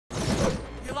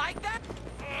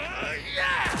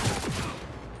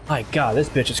My God, this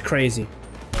bitch is crazy.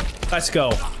 Let's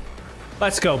go.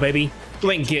 Let's go, baby.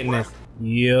 You ain't getting this.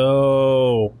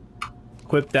 Yo.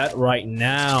 Equip that right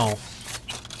now.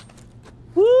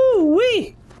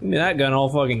 Woo-wee. Give me that gun all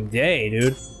fucking day,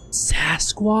 dude.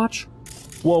 Sasquatch?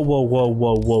 Whoa, whoa, whoa,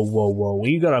 whoa, whoa, whoa, whoa.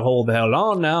 You gotta hold the hell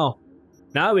on now.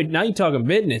 Now you talking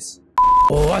business.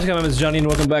 Oh, what's going on, Mr. Johnny, and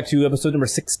welcome back to episode number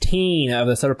 16 of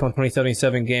the Cyberpunk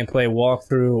 2077 gameplay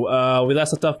walkthrough. We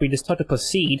last left off, we just talked to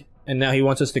Placide, and now he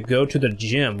wants us to go to the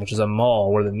gym, which is a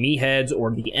mall where the meatheads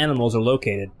or the animals are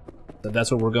located. So that's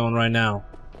where we're going right now.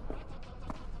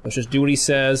 Let's just do what he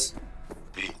says.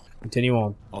 Continue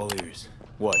on. All ears.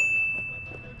 What?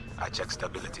 I checked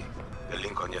stability. The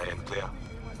link on your end clear.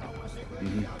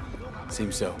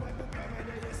 Seems so.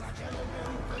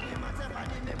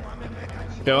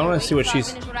 Yo, I want to see what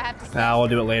she's... Ah, we'll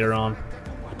do it later on.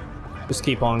 Just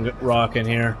keep on rocking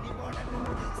here.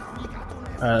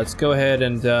 Alright, let's go ahead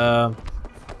and,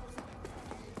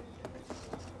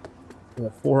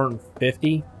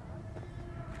 450.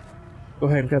 Go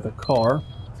ahead and grab the car.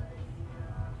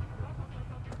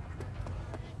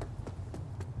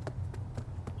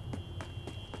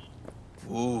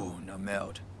 Ouh, na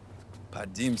merde. Pas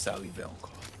dim ça arrivait encore.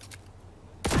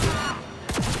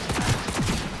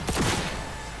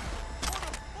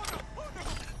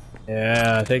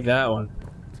 Yeah, take that one.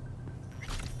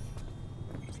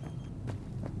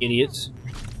 Idiots.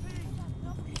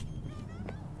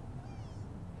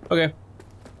 Okay.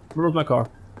 Where's my car?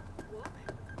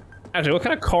 Actually, what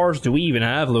kind of cars do we even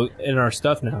have in our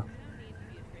stuff now?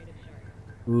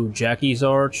 Ooh, Jackie's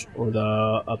Arch or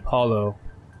the Apollo.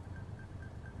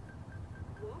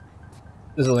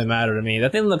 Doesn't really matter to me.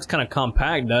 That thing looks kind of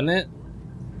compact, doesn't it?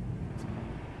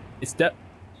 It's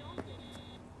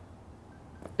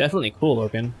definitely cool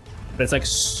looking, but it's like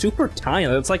super tiny.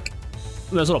 It's like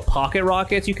those little pocket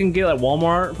rockets you can get at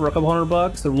Walmart for a couple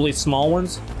 $100. The really small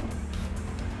ones.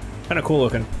 Kind of cool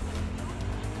looking.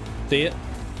 See it?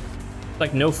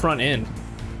 Like no front end.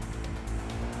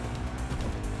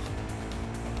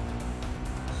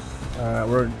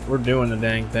 We're doing the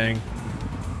dang thing.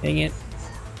 Dang it.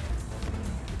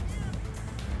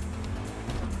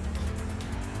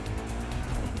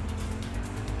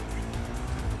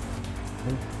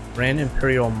 Grand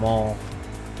Imperial Mall.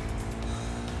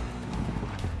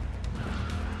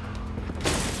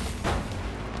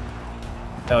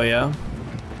 Hell yeah.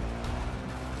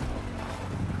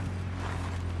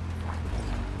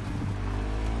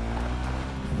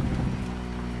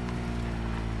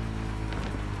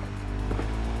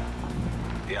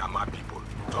 They are my people.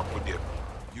 Talk with them.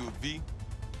 You V?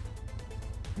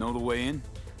 Know the way in?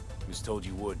 Was told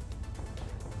you would.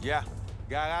 Yeah,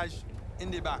 garage in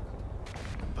the back.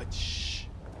 But shh,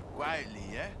 quietly,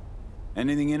 yeah?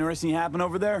 Anything interesting happen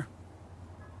over there?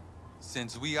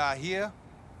 Since we are here,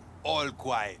 all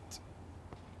quiet.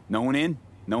 No one in?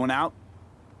 No one out?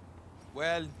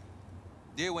 Well,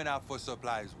 they went out for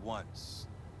supplies once.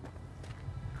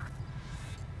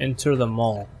 Enter the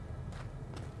mall.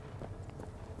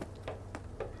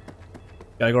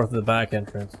 Gotta go to the back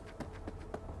entrance.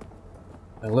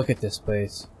 Now look at this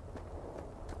place.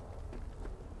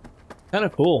 Kind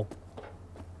of cool.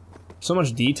 So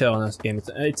much detail in this game.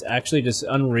 It's actually just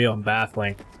unreal and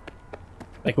baffling.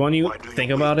 Like when you think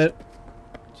about it.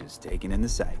 Just taking in the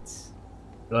sights.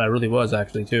 Well, that really was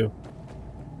actually too.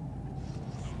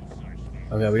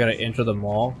 Okay, we gotta enter the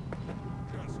mall.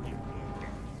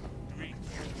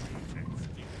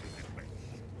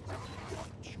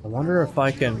 I wonder if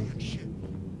I can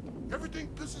Everything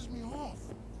pisses me off.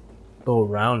 go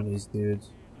around these dudes.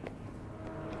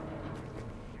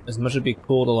 As much as it'd be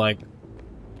cool to like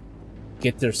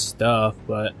get their stuff,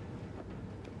 but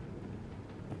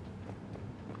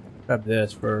grab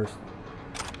this first.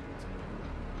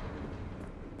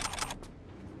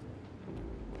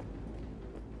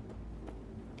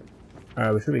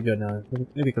 Alright, we should be good now.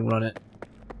 Maybe we can run it.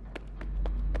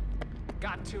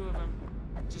 Got two of them,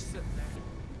 just sitting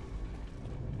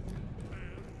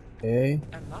there. Okay.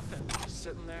 And nothing, just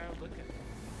sitting there looking.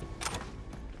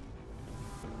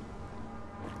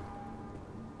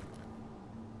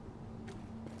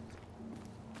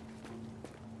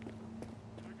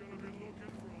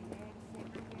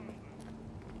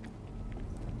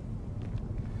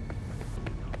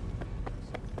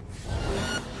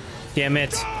 Damn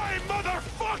it. Die,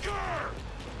 motherfucker!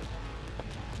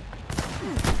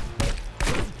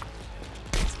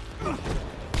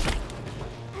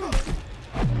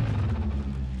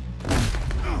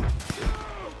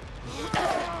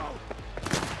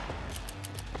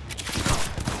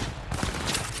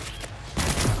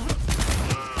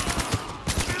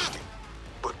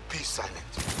 But be silent.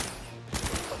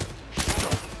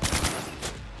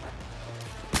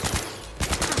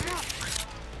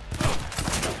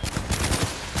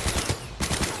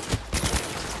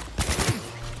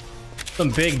 Some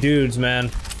big dudes,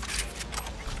 man.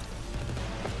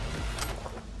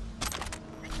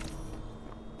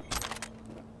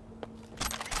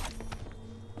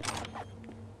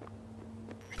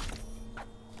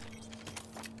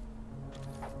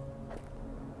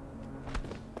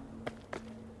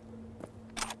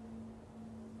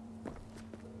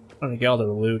 I'm gonna get all the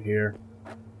loot here.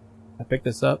 I pick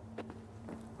this up?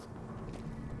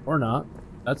 Or not.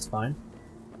 That's fine.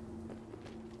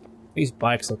 These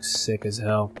bikes look sick as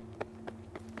hell.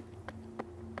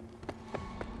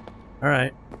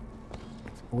 Alright.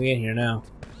 We in here now.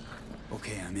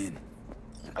 Okay, I'm in.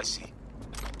 I see.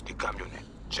 The camionette.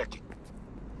 Check it.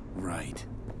 Right.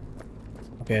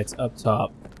 Okay, it's up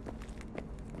top.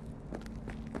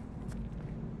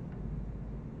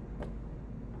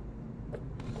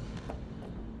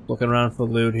 Looking around for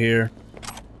loot here.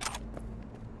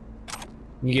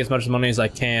 You get as much money as I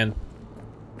can.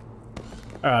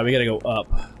 Alright, we gotta go up.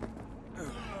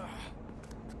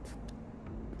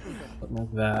 Something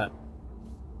like that.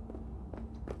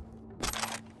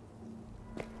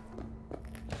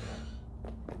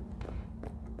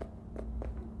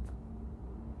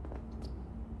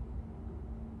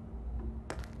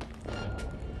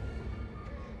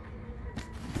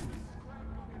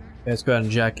 Okay, let's go ahead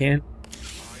and jack in.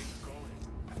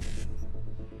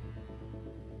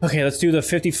 Okay, let's do the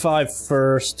 55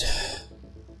 first.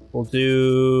 We'll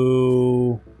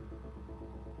do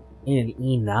an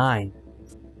E9.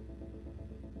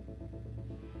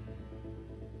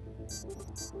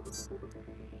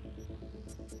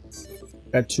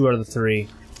 Got 2 out of the 3.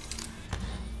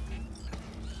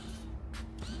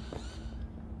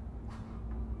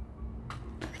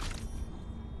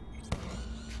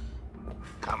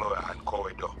 Camera and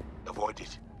corridor. Avoid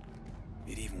it.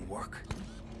 It even work.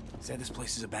 Said this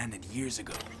place is abandoned years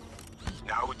ago.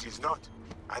 Now it is not.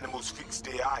 Animals fix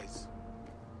their eyes.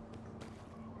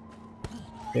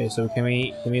 Okay, so can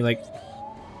we like...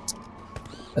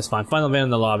 That's fine. Final van in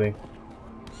the lobby.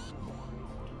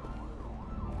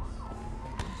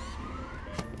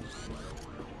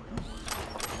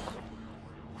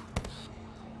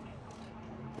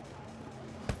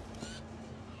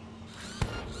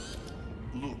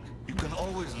 Look, you can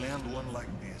always land one like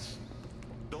this.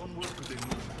 Don't work with the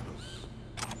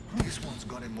movement. This one's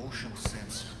got emotional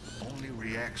sense. Only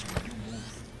reacts when you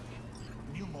move.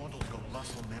 New models got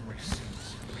muscle memory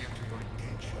since. React to your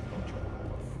intention, don't you?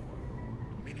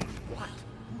 Meaning what?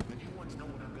 The new ones know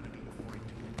what I'm gonna be afraid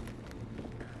to.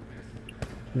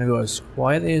 I'm gonna go as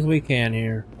quietly as we can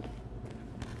here.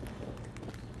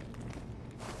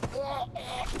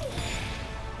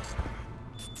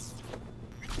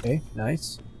 Okay,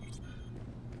 nice.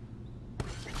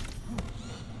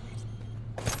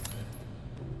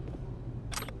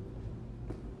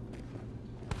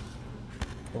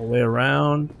 All the way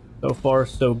around. So far,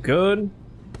 so good.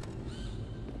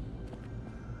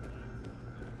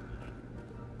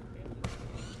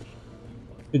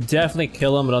 Could definitely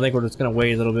kill him, but I think we're just gonna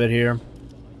wait a little bit here.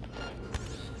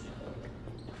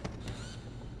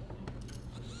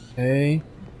 Okay.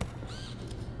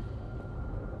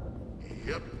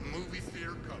 Yep, movie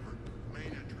theater covered. Main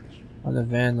entrance. On the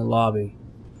van in the lobby.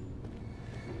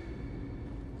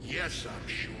 Yes, I'm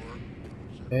sure.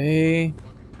 Okay.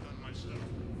 Fucking done myself.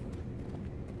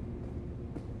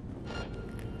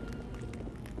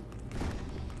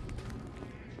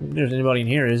 I don't think there's anybody in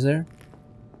here, is there?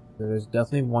 There's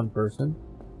definitely one person.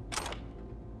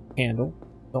 Candle.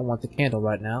 Don't want the candle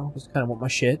right now. Just kind of want my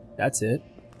shit. That's it.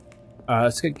 Alright,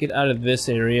 let's get out of this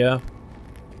area.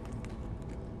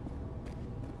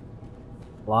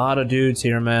 A lot of dudes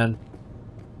here, man.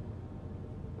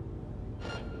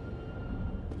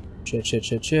 Shit, shit,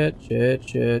 shit, shit, shit,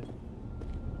 shit.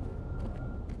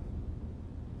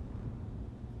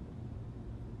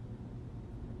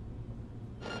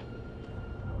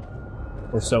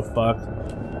 We're so fucked.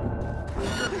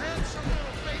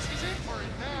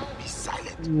 Be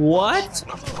silent. What?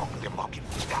 Not talk them up.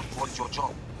 That was your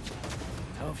job.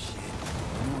 Tough shit.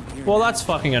 You won't hear Well, that. that's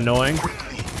fucking annoying.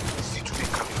 Quickly, see to the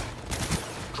camera.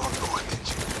 Draw no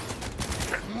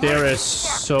attention. There is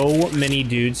so many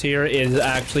dudes here. It is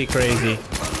actually crazy.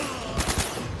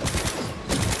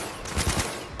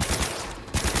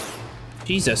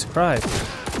 Jesus Christ.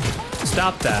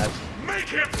 Stop that. Make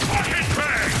him fucking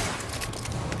bang!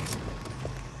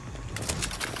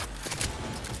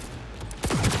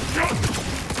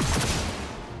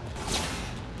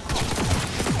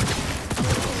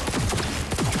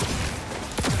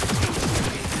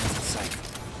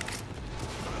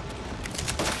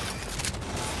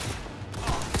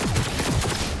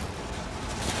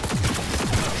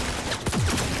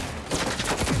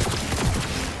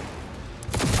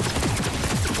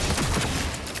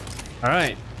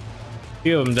 Alright.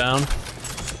 Few of them down.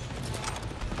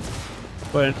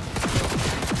 But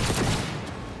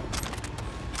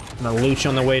I'm gonna loot you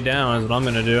on the way down is what I'm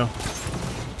gonna do.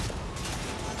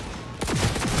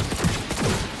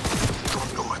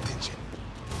 No attention.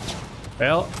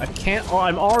 Well, I can't. Oh,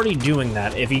 I'm already doing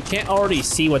that. If you can't already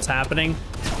see what's happening,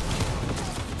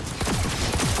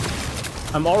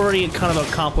 I'm already kind of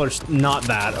accomplished not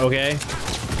that, okay?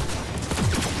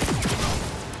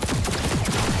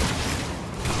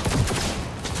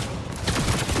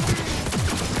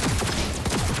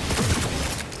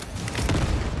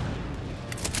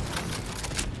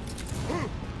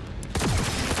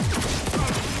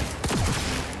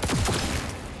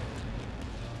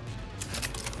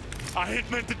 I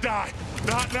ain't meant to die.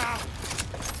 Not now.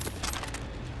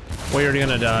 Well, you're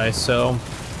gonna die, so.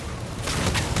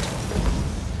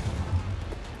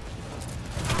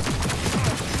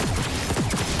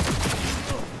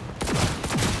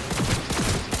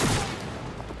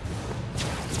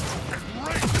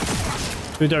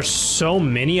 Dude, there's so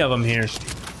many of them here.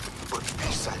 But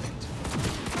be silent.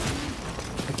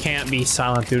 I can't be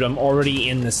silent, dude. I'm already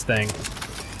in this thing.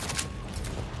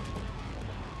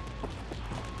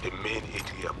 The main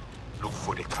atrium. Look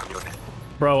for the camionette.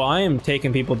 Bro, I am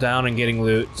taking people down and getting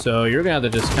loot, so you're gonna have to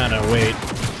just kind of wait.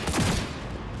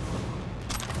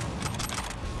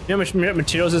 You know how much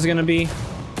materials is gonna be?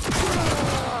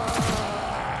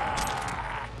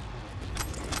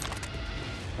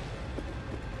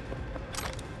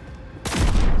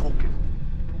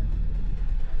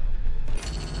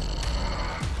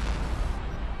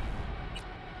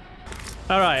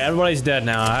 Alright, everybody's dead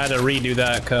now. I had to redo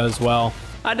that because, well,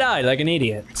 I died like an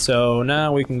idiot. So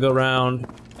now we can go around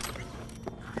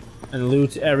and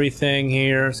loot everything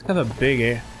here. It's kind of a big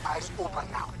area. Eyes open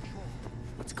now.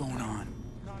 What's going on?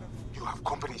 You have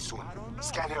company soon.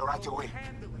 Scan her right away.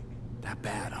 That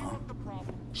bad, huh?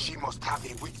 She must have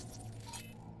a weak.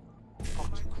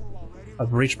 A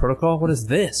breach protocol? What is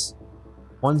this?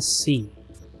 1C.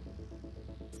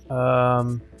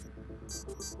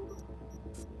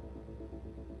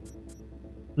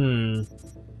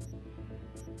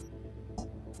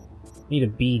 Need a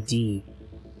BD.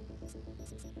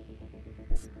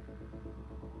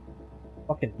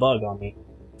 Fucking bug on me.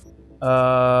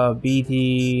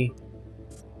 BD.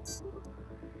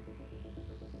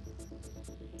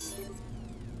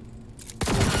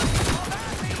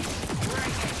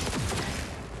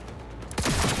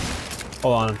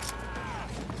 Hold on.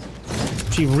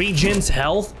 She regens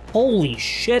health? Holy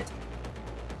shit.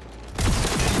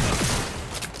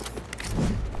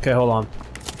 Okay, hold on.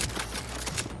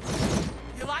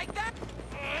 You like that?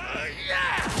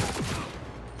 Yeah!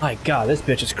 My god, this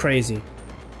bitch is crazy.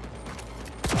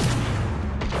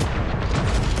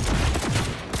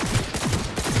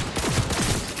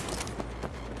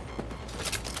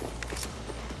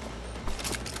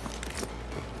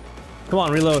 Come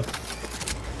on, reload.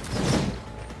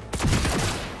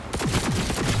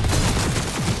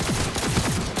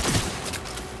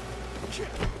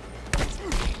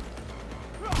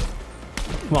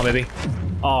 Come on, baby.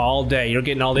 Oh, all day. You're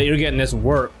getting all day. You're getting this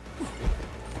work.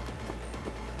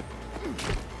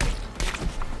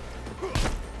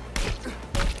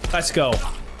 Let's go.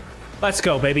 Let's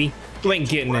go, baby. You ain't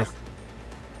getting this.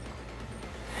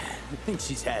 I think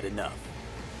she's had enough.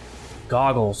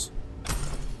 Goggles.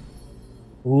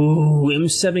 Ooh,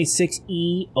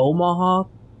 M76E Omaha.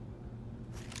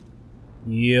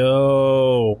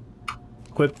 Yo.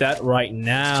 Equip that right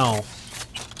now.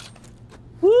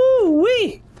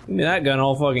 Woo-wee! Give me that gun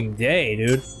all fucking day,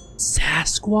 dude.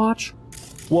 Sasquatch?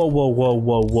 Whoa, whoa, whoa,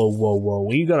 whoa, whoa, whoa,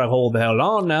 whoa. You gotta hold the hell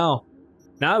on now.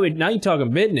 Now you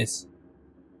talking business.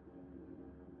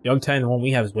 Yo, I'm telling you, the one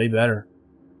we have is way better.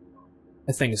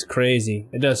 That thing is crazy.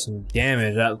 It does some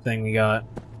damage, that thing we got.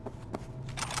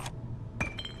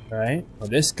 Right? Oh,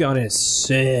 this gun is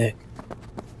sick.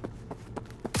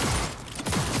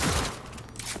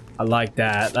 I like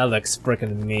that. That looks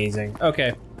freaking amazing.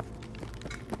 Okay.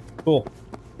 Cool.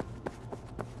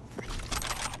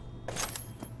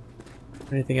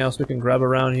 Anything else we can grab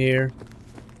around here?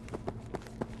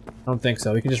 I don't think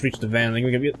so. We can just reach the van. I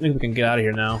think we can get out of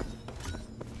here now.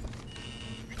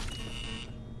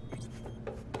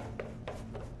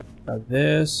 Got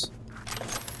this.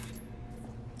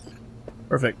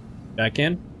 Perfect. Back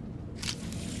in.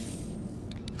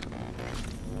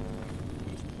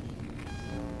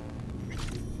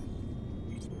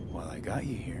 While I got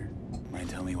you here, mind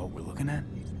telling me what we're looking at?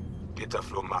 Data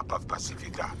flow map of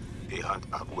Pacifica. They hunt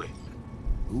Agwe.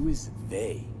 Who is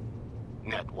they?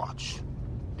 Netwatch.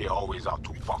 They always out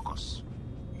to focus.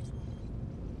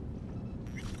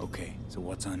 Okay, so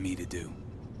what's on me to do?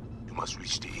 You must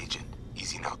reach the agent.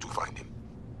 Easy now to find him.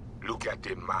 Look at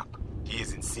the map. He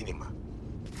is in cinema.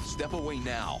 Step away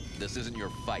now. This isn't your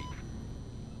fight.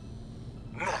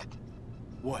 Ned!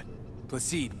 What?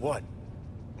 Placide, what?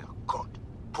 Oh, God.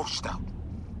 Pushed out.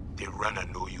 The runner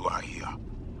know you are here.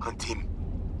 Hunt him.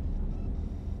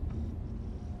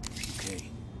 Okay,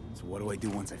 so what do I do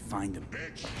once I find him?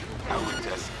 I will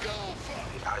test you.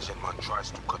 The Asian man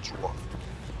tries to cut you off.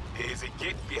 There is a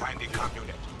gate behind the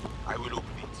camionette. I will open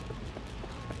it.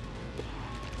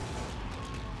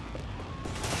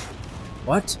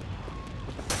 What?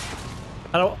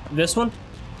 I don't. This one?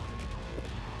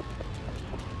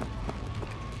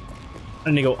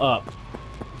 I need to go up.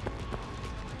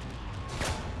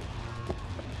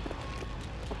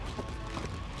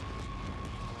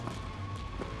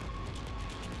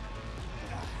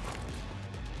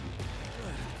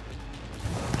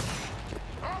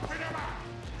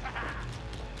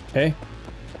 Okay.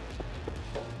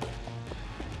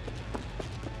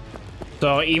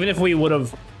 So even if we would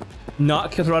have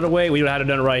not killed right away, we would have had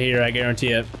to done it right here. I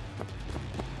guarantee it.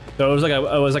 So it was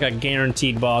like a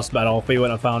guaranteed boss battle if we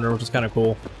wouldn't have found her, which is kind of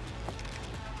cool.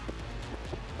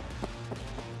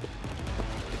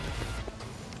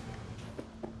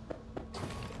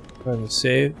 Try to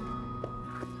save.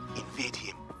 Invade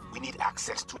him. We need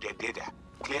access to their data.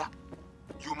 Clear?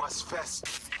 You must first.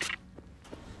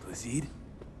 Placide?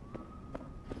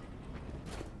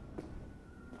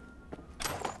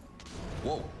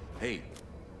 Whoa, hey.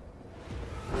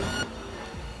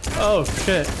 Oh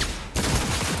shit.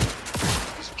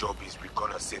 His job is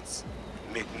reconnaissance.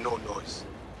 Make no noise.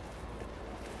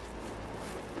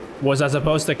 Was I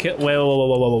supposed to kill? Wait,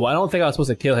 whoa. I don't think I was supposed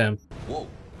to kill him. Whoa,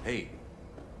 hey.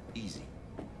 Easy.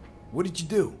 What did you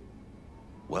do?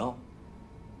 Well,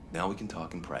 now we can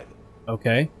talk in private.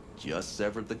 Okay. Just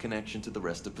severed the connection to the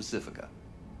rest of Pacifica.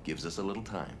 Gives us a little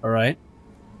time. All right.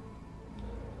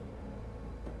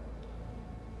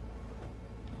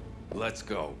 Let's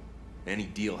go. Any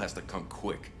deal has to come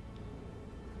quick.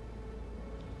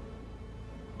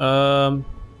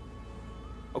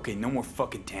 Okay, no more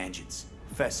fucking tangents.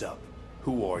 Fess up.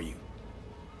 Who are you?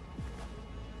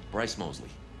 Bryce Mosley,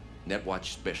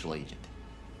 Netwatch Special Agent.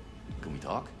 Can we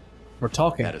talk? We're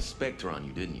talking. Had a Spectre on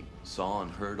you, didn't you? Saw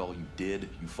and heard all you did.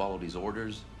 You followed his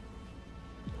orders.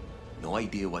 No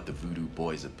idea what the voodoo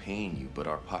boys are paying you, but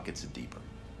our pockets are deeper.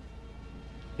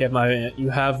 You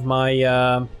have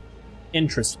my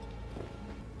interest.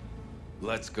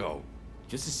 Let's go.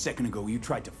 Just a second ago, you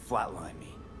tried to flatline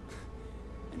me.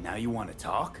 And now you want to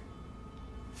talk?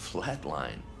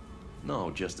 Flatline? No,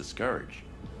 just a scourge.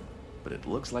 But it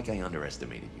looks like I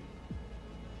underestimated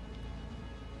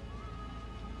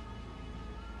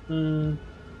you.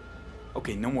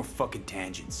 Okay, no more fucking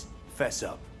tangents. Fess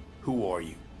up. Who are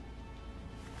you?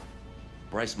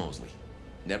 Bryce Mosley,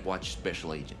 Netwatch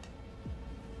Special Agent.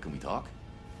 Can we talk?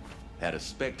 Had a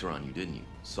Spectre on you, didn't you?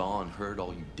 Saw and heard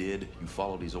all you did. You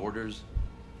followed his orders.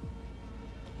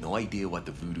 No idea what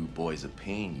the voodoo boys are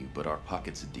paying you, but our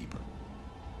pockets are deeper.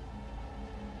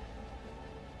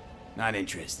 Not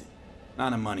interested.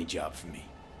 Not a money job for me.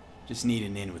 Just need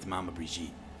an in with Mama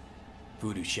Brigitte.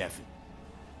 Voodoo chefin'.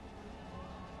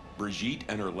 Brigitte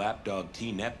and her lapdog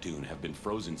T. Neptune have been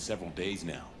frozen several days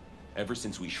now, ever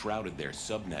since we shrouded their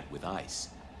subnet with ice.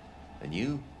 And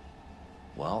you?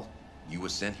 Well, you were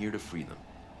sent here to free them.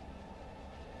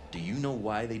 Do you know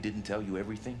why they didn't tell you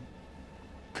everything?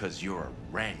 'Cause you're a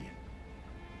Ranyan.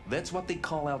 That's what they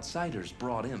call outsiders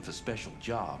brought in for special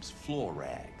jobs, floor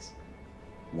rags.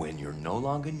 When you're no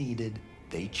longer needed,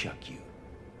 they chuck you.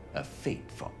 A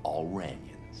fate for all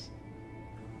Ranyans.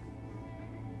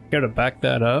 Care to back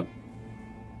that up?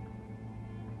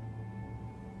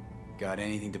 Got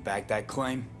anything to back that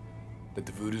claim? That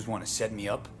the Voodoos want to set me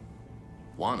up?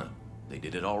 Wanna? They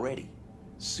did it already.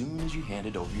 Soon as you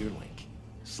handed over your link.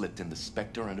 Slipped in the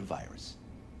Spectre and a virus.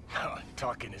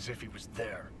 Talking as if he was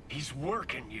there. He's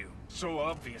working you. So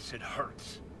obvious it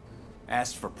hurts.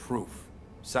 Asked for proof.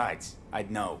 Besides,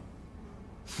 I'd know.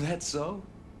 That's so?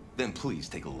 Then please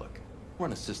take a look.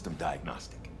 Run a system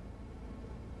diagnostic.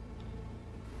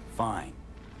 Fine.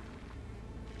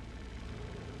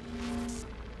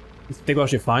 You think I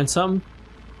should find something?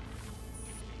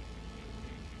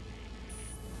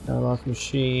 Lost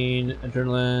machine,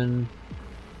 adrenaline.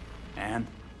 And?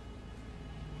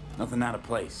 Nothing out of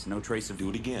place. No trace of... Do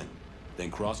it again.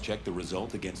 Then cross-check the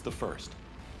result against the first.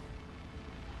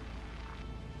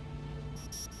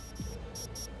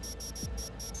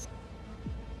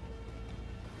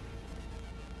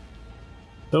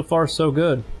 So far, so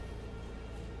good.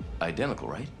 Identical,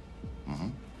 right? Mm-hmm.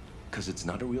 Because it's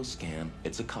not a real scan,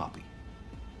 it's a copy.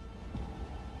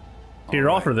 To your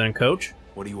offer then, coach.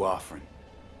 What are you offering?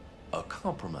 A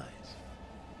compromise.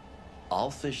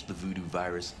 I'll fish the voodoo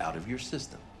virus out of your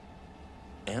system.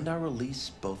 And I'll release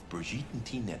both Brigitte and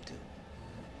T. Neptune.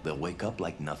 They'll wake up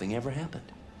like nothing ever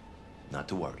happened. Not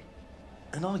to worry.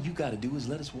 And all you gotta do is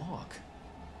let us walk.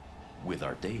 With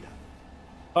our data.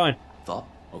 Fine. Thought?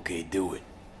 Okay, do it.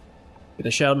 Get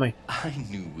the shell of me. I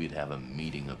knew we'd have a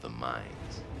meeting of the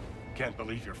minds. Can't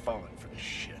believe you're falling for this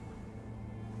shit.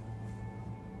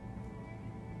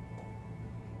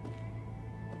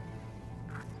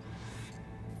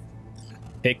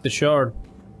 Take the shard.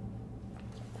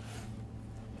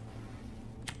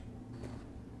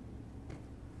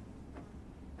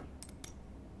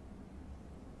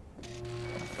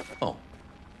 Oh,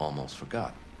 almost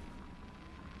forgot.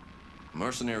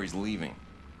 Mercenary's leaving.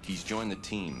 He's joined the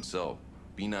team, so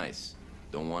be nice.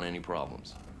 Don't want any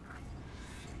problems.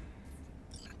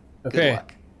 Okay. Good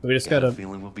luck. We just Got a gotta.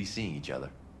 feeling we'll be seeing each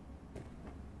other.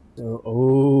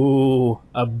 Oh,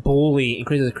 a bully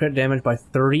increases crit damage by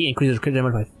 30. Increases crit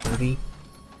damage by 30.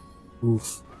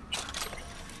 Oof.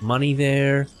 Money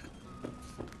there.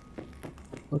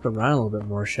 Look around a little bit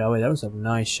more, shall we? That was some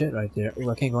nice shit right there. Ooh,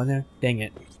 I can't go in there. Dang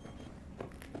it.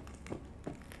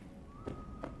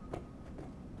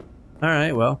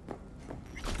 Alright, well.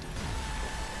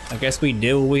 I guess we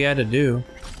did what we had to do.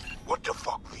 What the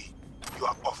fuck, V? You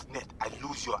are off net. I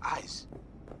lose your eyes.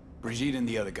 Brigitte and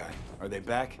the other guy, are they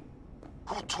back?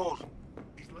 Who told?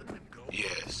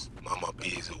 Yes, Mama B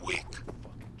is awake.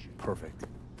 Perfect,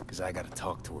 because I gotta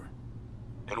talk to her.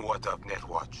 And what of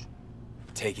Netwatch?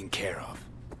 Taken care of.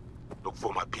 Look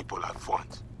for my people at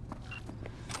front.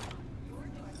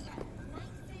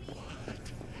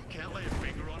 Can't lay a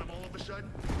finger on him all of a sudden.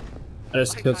 I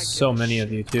just killed so many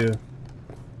of you too.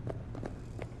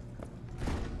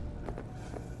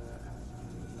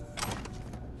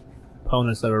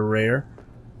 Opponents that are rare.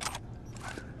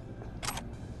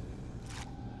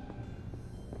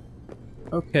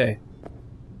 Okay.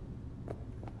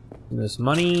 There's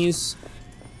monies.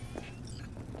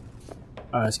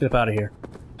 Alright, let's get up out of here.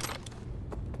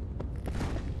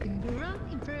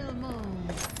 Imperial Mode.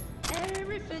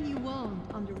 Everything you want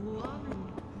underwater.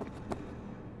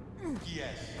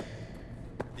 Yes.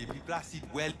 Depuis Placide,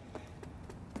 well...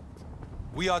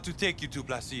 We are to take you to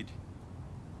Placide.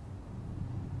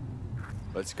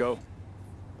 Let's go.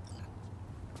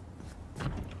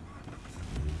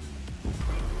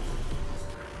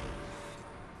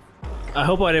 I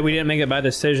hope we didn't make a bad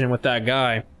decision with that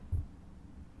guy.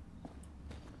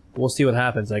 We'll see what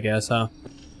happens, I guess, huh?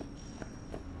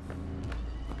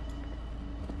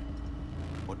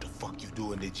 What the fuck you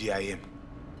do in the GIM?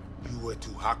 You were to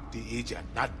hack the agent,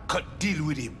 not cut deal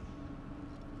with him.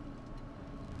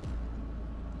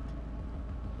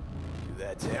 Do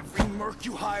that to every merc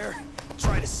you hire.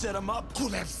 Try to set him up.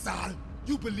 Kulev Sal,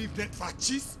 you believe that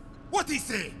Fachis? What he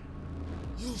say?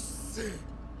 You say,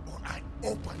 or I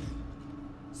open you.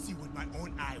 See with my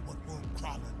own eye what won't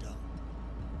crawl under.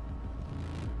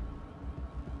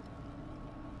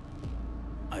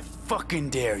 I fucking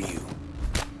dare you.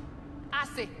 I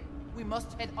say, we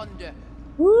must head under.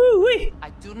 Woo-wee!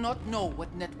 I do not know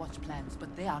what Netwatch plans,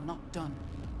 but they are not done.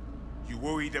 You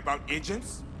worried about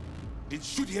agents? Then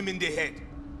shoot him in the head.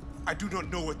 I do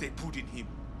not know what they put in him.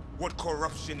 What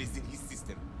corruption is in his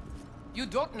system. You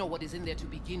don't know what is in there to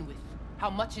begin with. How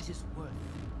much it is worth.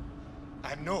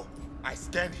 I know. I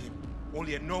scanned him.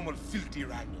 Only a normal filthy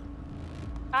Iranian.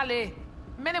 Ale,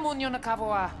 menemunyo na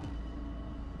kavoa.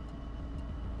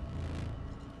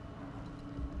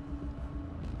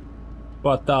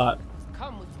 What that?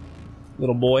 Come with me.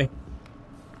 Little boy.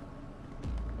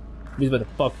 He's about to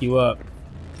fuck you up.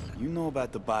 You know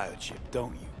about the biochip,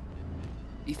 don't you?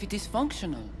 If it is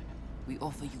functional, we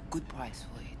offer you good price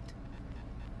for it.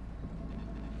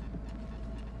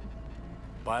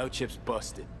 Biochip's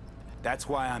busted. That's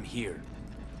why I'm here.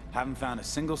 Haven't found a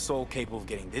single soul capable of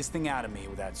getting this thing out of me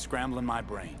without scrambling my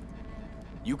brain.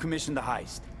 You commissioned the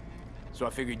heist, so I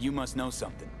figured you must know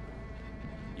something.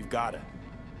 You've gotta.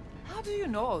 How do you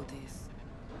know all this?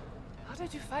 How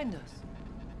did you find us?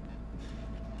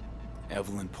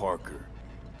 Evelyn Parker.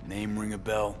 Name ring a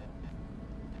bell?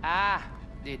 Ah,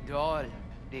 the doll,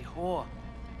 the whore.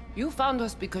 You found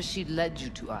us because she led you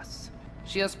to us.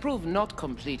 She has proved not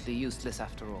completely useless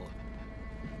after all.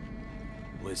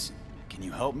 Listen, can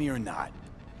you help me or not?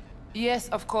 Yes,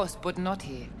 of course, but not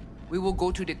here. We will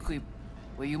go to the crib,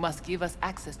 where you must give us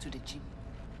access to the chip.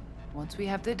 Once we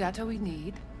have the data we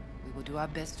need, we will do our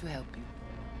best to help you.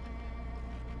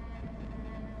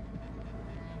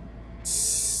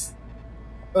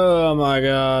 Oh my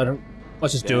god.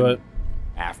 Let's just do it.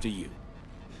 After you.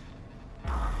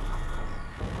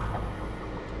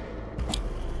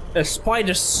 There's probably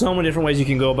just so many different ways you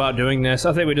can go about doing this.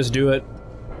 I think we just do it.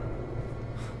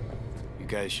 You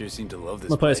guys sure seem to love this I'm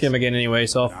gonna play this place. game again anyway,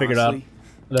 so I'll figure it out. Honestly,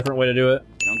 A different way to do it.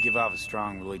 you don't give off a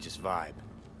strong religious vibe.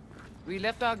 We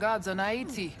left our gods on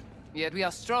Haiti, yet we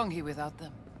are strong here without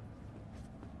them.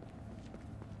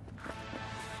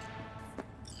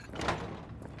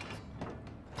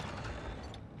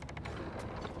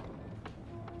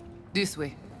 This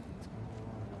way.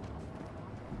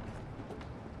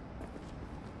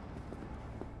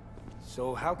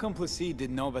 So how come Placide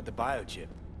didn't know about the biochip?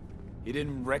 He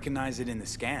didn't recognize it in the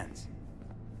scans.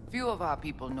 Few of our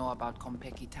people know about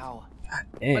Kompeki Tower.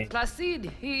 Dang. But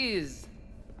Placide, he is...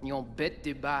 Yon bête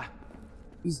de bas.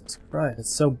 Jesus Christ,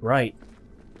 it's so bright.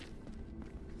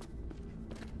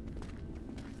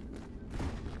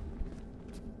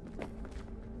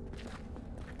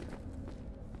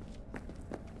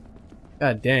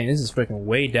 God dang, this is freaking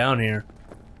way down here.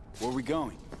 Where are we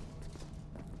going?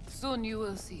 Soon you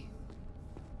will see.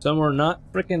 Somewhere not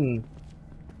freaking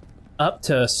up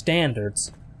to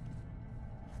standards.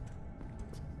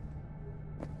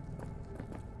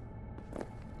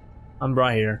 I'm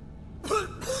right here.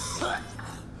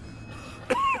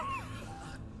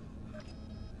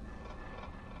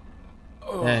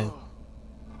 Dang.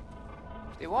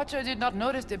 The Watcher did not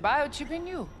notice the biochip in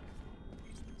you.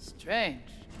 Strange.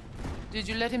 Did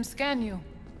you let him scan you?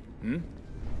 Hmm?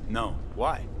 No.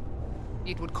 Why?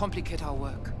 It would complicate our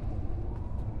work.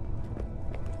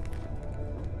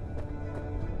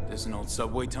 This an old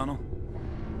subway tunnel?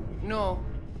 No,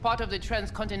 part of the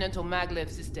transcontinental maglev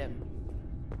system.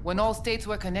 When all states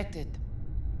were connected.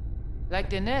 Like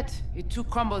the net, it too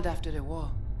crumbled after the war.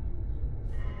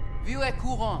 Vieux et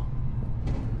courant.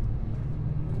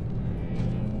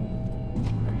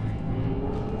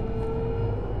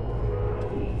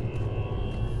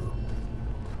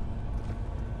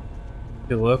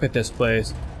 Dude, look at this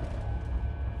place.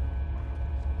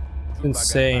 It's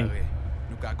insane.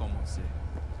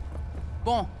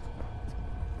 Bon.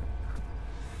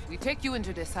 We take you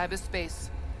into the cyberspace.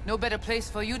 No better place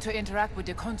for you to interact with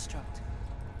the construct.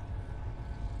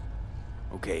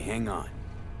 Okay, hang on.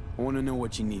 I want to know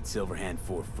what you need Silverhand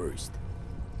for first.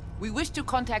 We wish to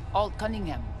contact Alt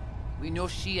Cunningham. We know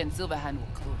she and Silverhand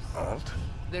were close. Alt?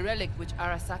 The relic which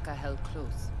Arasaka held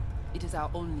close. It is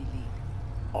our only lead.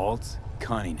 Alt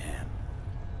Cunningham.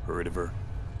 Heard of her?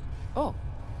 Oh.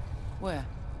 Where?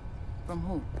 From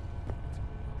whom?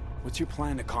 What's your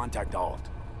plan to contact Alt?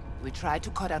 We tried to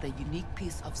cut out a unique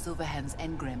piece of Silverhand's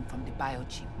engram from the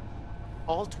biochip.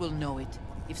 Alt will know it.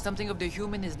 If something of the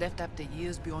human is left after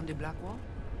years beyond the Black Wall,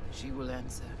 she will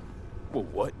answer. Well,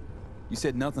 what? You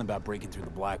said nothing about breaking through the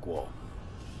Black Wall.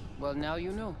 Well, now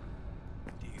you know.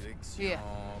 Here.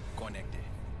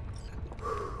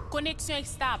 Connexion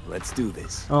stable. Let's do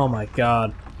this. Oh my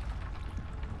god.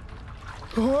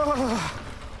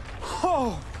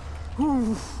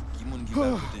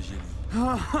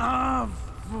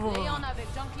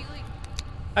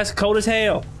 That's cold as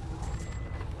hell.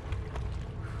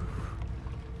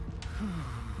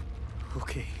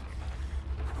 Okay.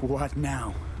 What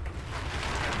now?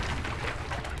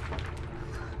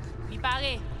 Il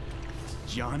paraît.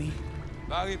 Johnny?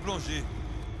 Barré plongé.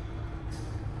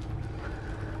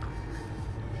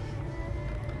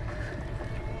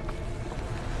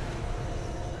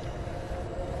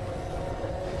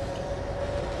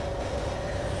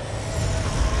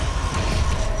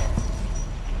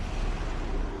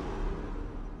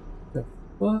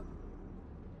 What?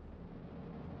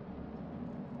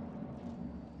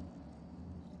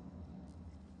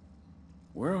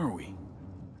 Where are we?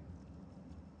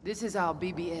 This is our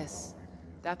BBS,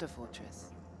 Data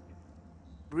Fortress.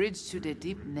 Bridge to the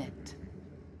deep net.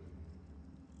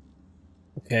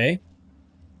 Okay.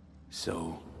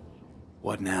 So,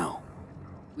 what now?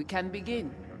 We can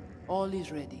begin. All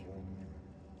is ready.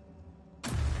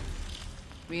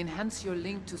 We enhance your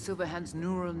link to Silverhand's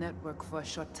neural network for a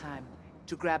short time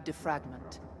to grab the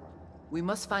fragment. We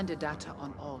must find the data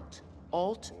on Alt.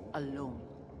 Alt alone.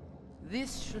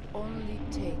 This should only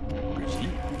take...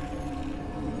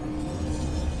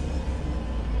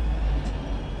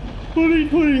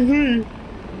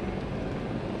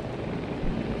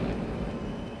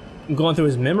 I'm going through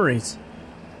his memories.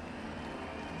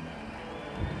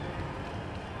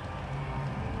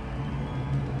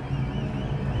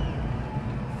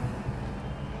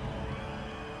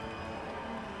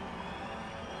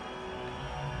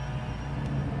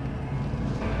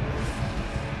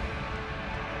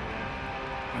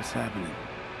 What's happening?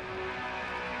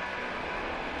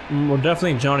 We're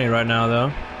definitely Johnny right now,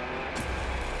 though.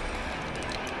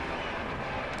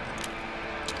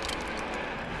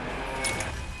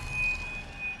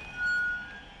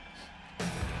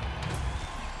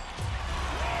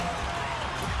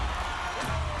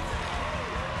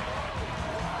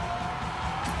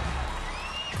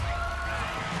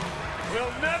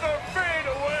 never fade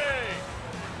away!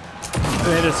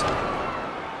 They just...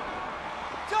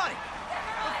 Johnny! The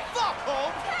fuck,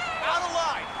 Holmes? Out of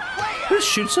line! Way out! Just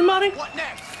shoot somebody? What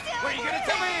next? What are you gonna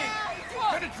tell me?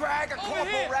 Gonna drag a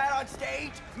Corpo rat on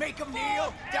stage, make him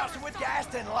kneel, douse him with gas,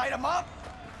 then light him up?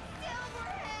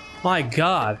 My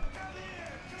God.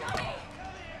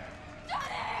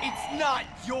 It's not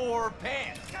your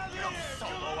band. You don't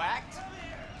solo act.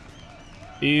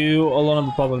 You alone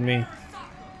have a problem with me.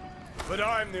 But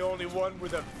I'm the only one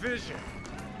with a vision.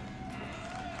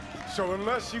 So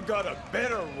unless you got a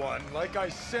better one, like I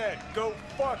said, go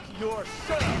fuck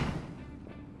yourself.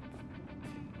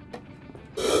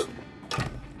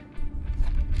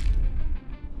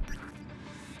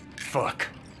 Fuck.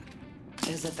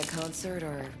 Is it the concert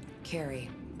or Carrie?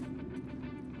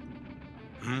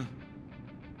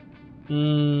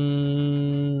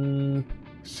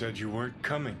 Said you weren't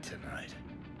coming tonight.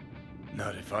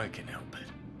 Not if I can help it.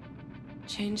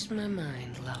 Changed my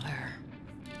mind, lover.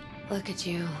 Look at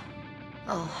you,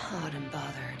 all hot and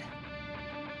bothered.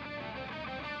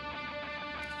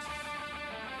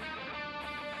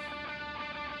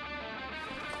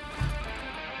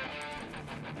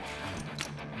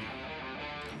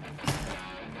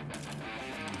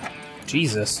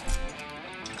 Jesus.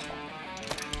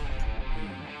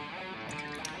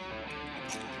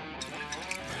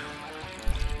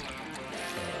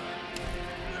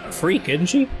 A freak, isn't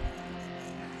she?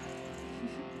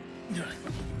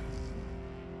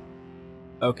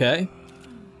 Okay.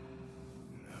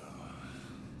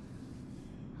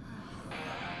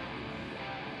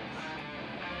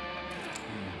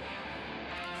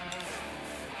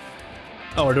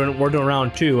 Oh, we're doing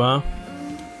round 2, huh?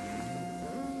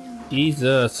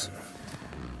 Jesus.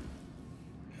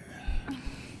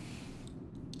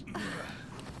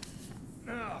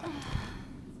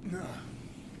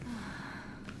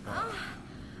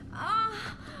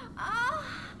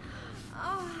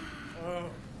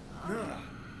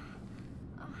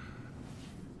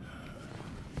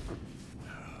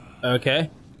 Okay.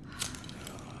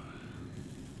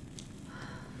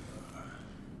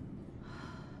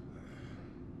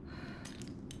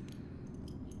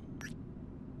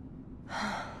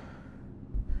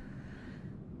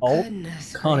 Oh,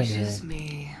 goodness Cunningham. gracious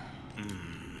me.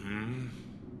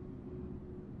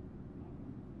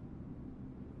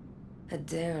 A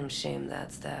damn shame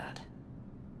that's that.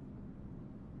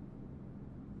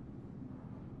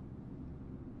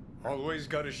 Always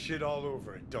gotta shit all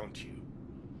over it, don't you?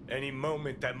 Any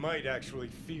moment that might actually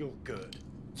feel good.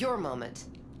 Your moment.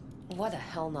 Why the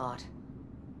hell not?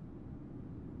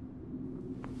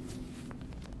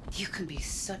 You can be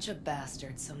such a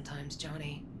bastard sometimes,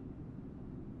 Johnny.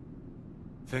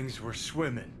 Things were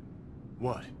swimming.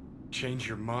 What? Change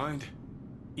your mind?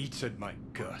 Eats at my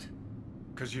gut.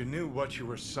 'Cause you knew what you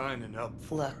were signing up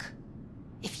for. Look,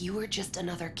 if you were just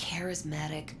another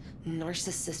charismatic,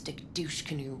 narcissistic douche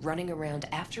canoe running around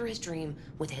after his dream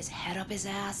with his head up his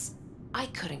ass, I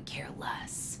couldn't care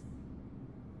less.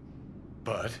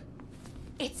 But?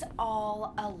 It's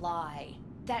all a lie.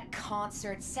 That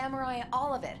concert, Samurai,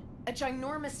 all of it. A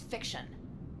ginormous fiction.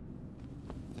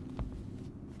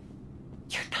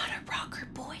 You're not a rocker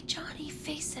boy, Johnny,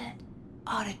 face it.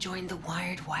 Ought to join the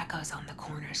wired wackos on the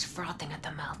corners, frothing at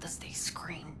the mouth as they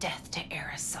scream death to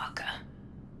Arasaka.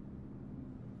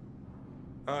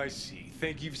 I see.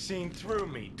 Think you've seen through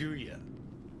me, do ya?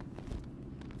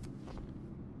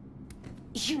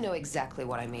 You know exactly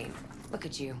what I mean. Look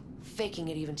at you, faking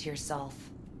it even to yourself.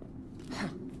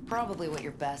 Probably what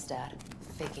you're best at,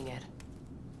 faking it.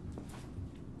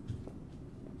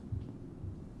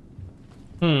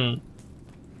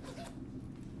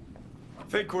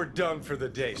 Think we're done for the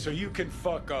day, so you can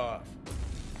fuck off.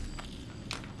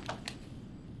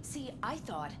 See, I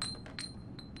thought...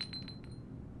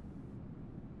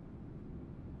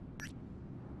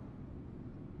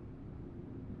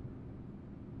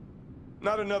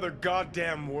 Not another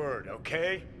goddamn word,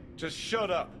 okay? Just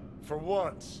shut up, for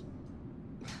once.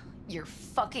 You're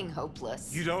fucking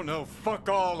hopeless. You don't know fuck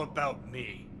all about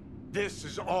me. This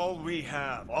is all we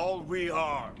have, all we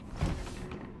are.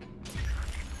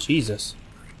 Jesus.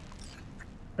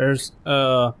 There's,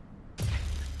 what's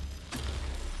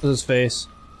his face?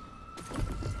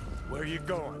 Where you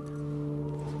going?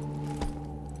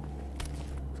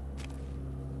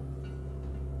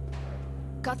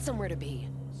 Got somewhere to be.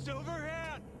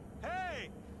 Silverhand! Hey!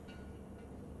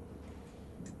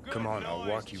 Come on, I'll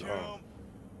walk you home.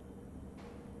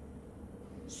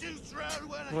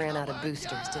 Ran out of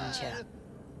boosters, didn't ya?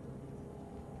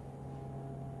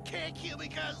 Can't kill me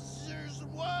because there's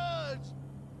some words.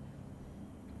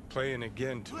 Playing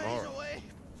again tomorrow.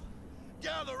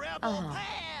 Down the rebel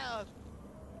path.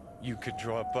 you could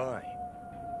drop by.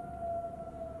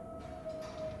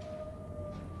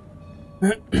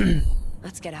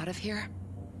 Let's get out of here.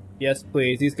 Yes,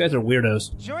 please. These guys are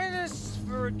weirdos. Join us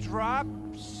for a drop,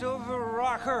 Silver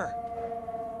Rocker.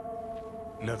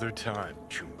 Another time,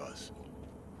 Chumbas.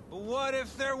 What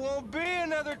if there won't be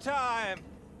another time?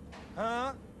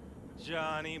 Huh?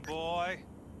 Johnny boy?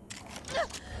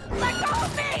 Let go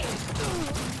of me!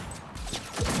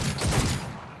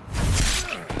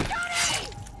 Johnny!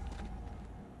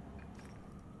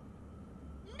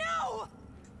 No!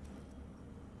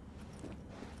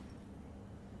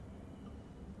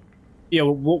 Yeah,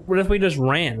 what if we just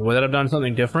ran? Would that have done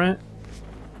something different?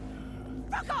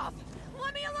 Fuck off!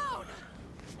 Let me alone!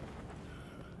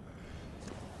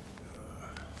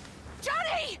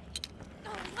 Johnny!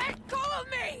 Let go of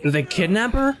me! Did they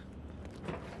kidnap her?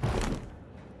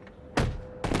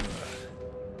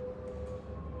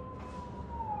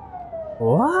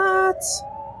 What?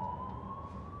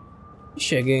 This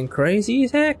shit getting crazy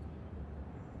as heck.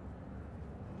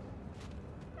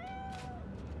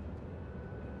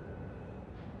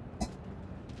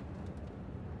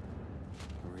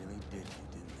 Really did you,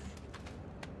 didn't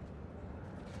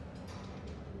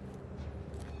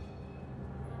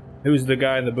they? Who's the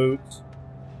guy in the boots?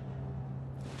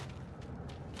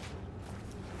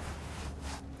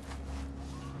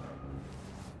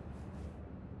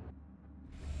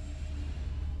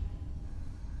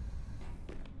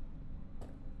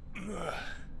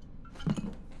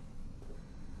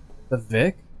 The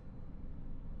Vic?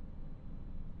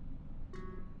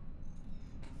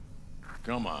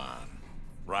 Come on,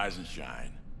 rise and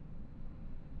shine.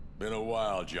 Been a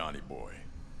while, Johnny boy.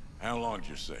 How long did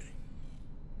you say?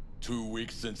 2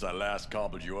 weeks since I last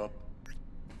cobbled you up?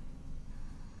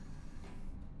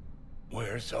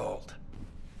 Where's Alt?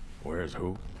 Where's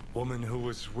who? Woman who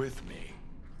was with me.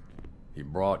 He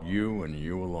brought you and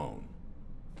you alone.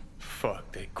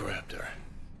 Fuck, they grabbed her.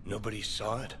 Nobody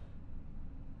saw it?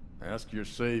 Ask your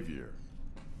savior.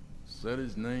 Said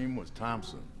his name was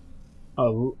Thompson.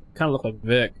 Oh, kind of look like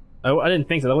Vic. I didn't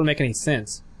think so. That wouldn't make any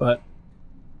sense. But,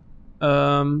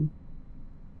 That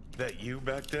you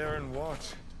back there and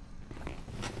what?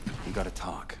 We gotta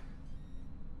talk.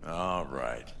 All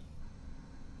right.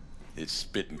 It's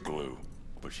spit and glue,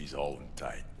 but she's holding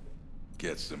tight.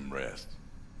 Get some rest.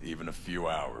 Even a few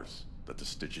hours. Let the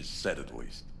stitches set at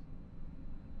least.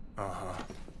 Uh-huh.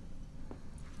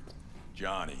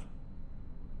 Johnny.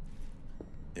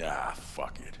 Yeah,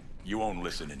 fuck it. You won't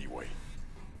listen anyway.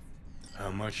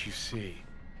 How much you see?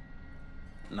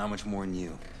 Not much more than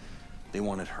you. They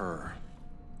wanted her.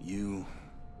 You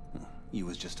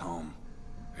was just home.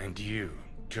 And you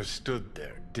just stood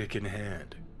there, dick in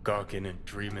hand, gawking and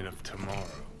dreaming of tomorrow.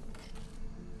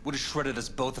 Would have shredded us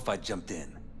both if I jumped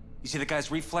in. You see the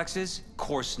guy's reflexes?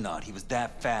 Course not. He was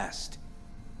that fast.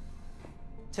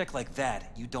 Tech like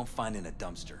that, you don't find in a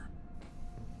dumpster.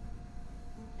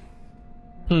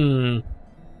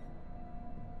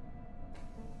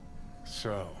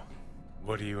 So,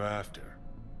 what are you after?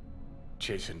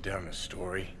 Chasing down a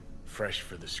story? Fresh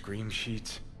for the scream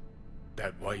sheets?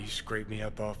 That why you scraped me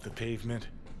up off the pavement?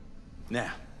 Nah,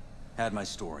 had my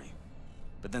story.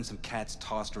 But then some cats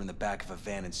tossed her in the back of a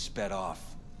van and sped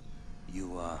off.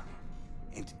 You,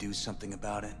 aim to do something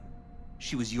about it?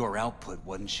 She was your output,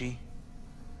 wasn't she?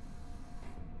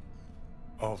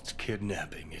 Alt's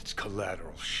kidnapping, it's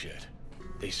collateral shit.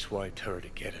 They swiped her to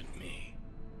get at me.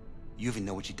 You even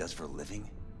know what she does for a living?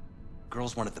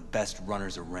 Girl's one of the best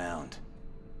runners around.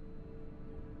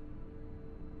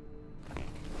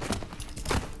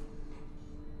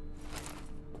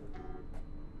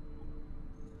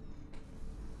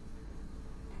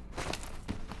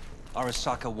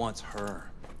 Arasaka wants her.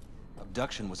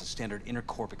 Abduction was a standard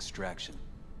intercorp extraction.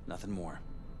 Nothing more.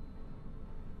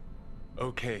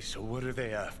 Okay, so what are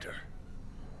they after?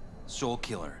 Soul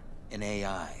Killer, an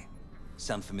AI.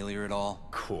 Sound familiar at all?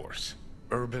 Course.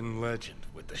 Urban legend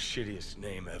with the shittiest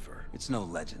name ever. It's no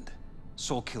legend.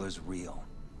 Soul Killer's real.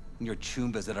 And your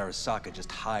Chumbas at Arasaka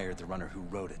just hired the runner who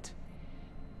wrote it.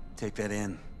 Take that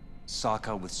in.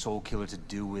 Sokka with Soul Killer to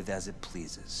do with as it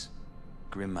pleases.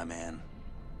 Grim, my man.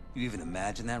 You even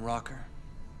imagine that, Rocker?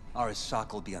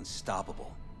 Arasaka will be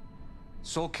unstoppable.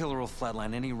 Soul Killer will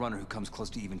flatline any runner who comes close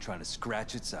to even trying to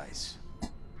scratch its ice.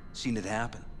 Seen it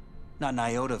happen. Not an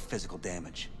iota of physical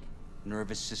damage.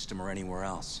 Nervous system or anywhere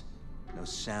else. No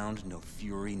sound, no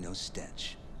fury, no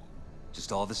stench.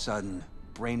 Just all of a sudden,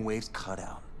 brainwaves cut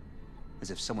out.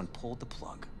 As if someone pulled the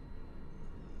plug.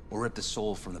 Or ripped the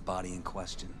soul from the body in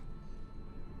question.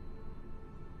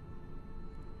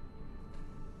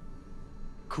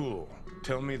 Cool.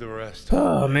 Tell me the rest.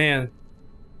 Oh, man.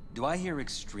 Do I hear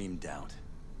extreme doubt?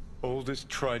 Oldest,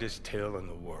 tritest tale in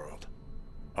the world.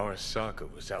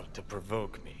 Arasaka was out to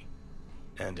provoke me.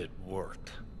 And it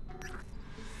worked.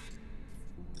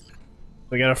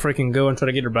 We gotta freaking go and try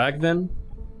to get her back then?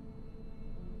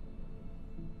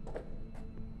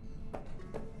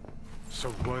 So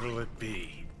what'll it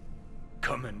be?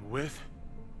 Coming with?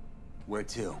 Where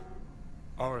to?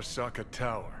 Arasaka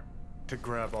Tower. To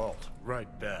grab Alt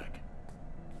right back.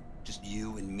 Just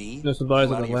you and me? No supplies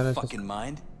You of out of your Atlantis. fucking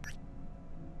mind?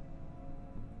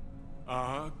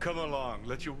 Come along.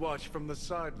 Let you watch from the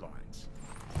sidelines.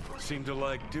 Seem to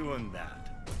like doing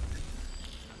that.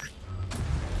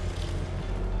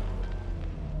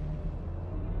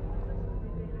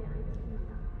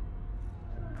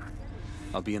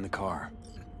 I'll be in the car.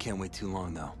 Can't wait too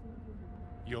long, though.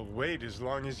 You'll wait as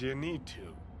long as you need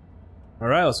to.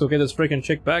 Alright, let's go get this freaking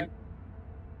chick back.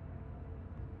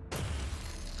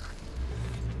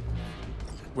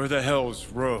 Where the hell's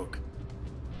Rogue?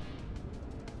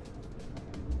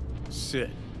 Sit.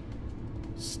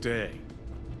 Stay.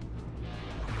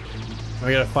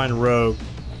 We gotta find Rogue.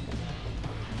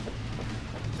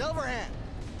 Silverhand,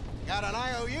 got an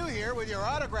IOU here with your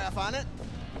autograph on it.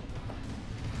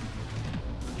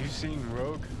 You seen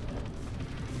Rogue?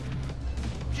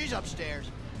 She's upstairs.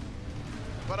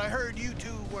 But I heard you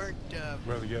two weren't,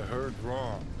 Well, you heard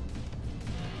wrong.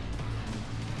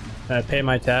 Can I pay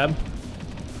my tab?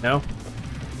 No?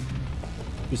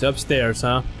 She's upstairs,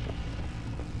 huh?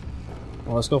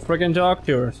 Well, let's go freaking talk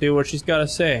to her, see what she's gotta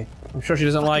say. I'm sure she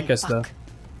doesn't like us, though.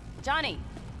 Johnny,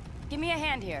 give me a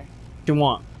hand here. What do you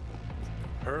want?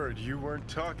 Heard you weren't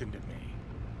talking to me.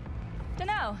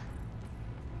 Dunno.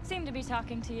 Seem to be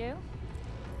talking to you.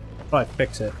 Probably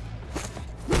fix it.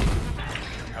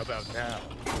 How about now?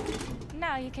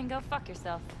 Now you can go fuck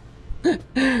yourself.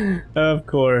 Of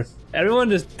course. Everyone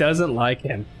just doesn't like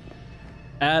him.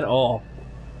 At all.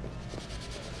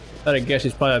 I guess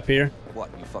she's probably up here. What,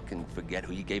 you fucking forget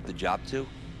who you gave the job to?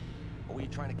 Or were you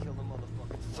trying to kill the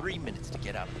motherfucker? 3 minutes to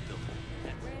get out of the building.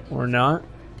 Or not.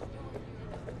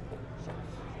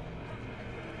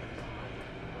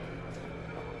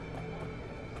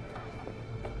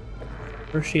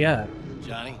 Where's she at?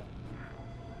 Johnny?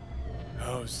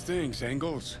 How's things,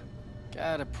 Engels?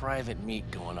 Got a private meet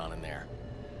going on in there.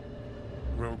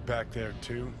 Rogue back there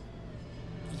too?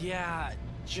 Yeah,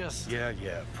 just... Yeah,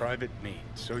 private meet,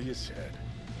 so you said.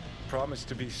 Promised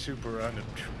to be super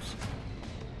unobtrusive.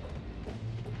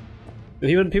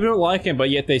 People don't like him, but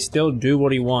yet they still do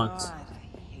what he wants. God,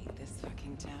 I hate this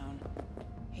fucking town.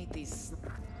 Hate these...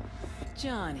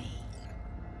 Johnny.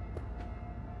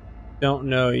 Don't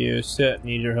know you. Sit.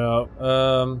 Need your help.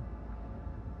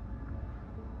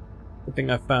 Good thing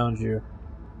I found you.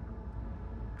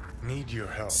 Need your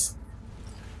help.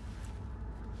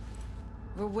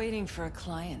 We're waiting for a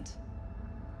client.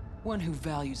 One who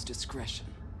values discretion.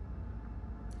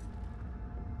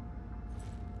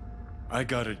 I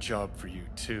got a job for you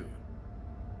too.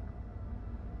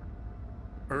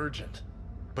 Urgent,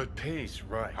 but pays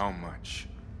right. How much?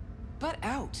 Butt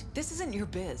out. This isn't your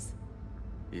biz.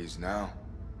 Is now.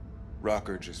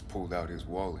 Rocker just pulled out his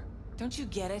wallet. Don't you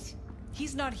get it?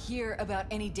 He's not here about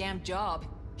any damn job.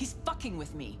 He's fucking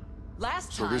with me.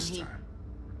 Last So time this time,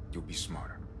 you'll be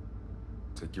smarter.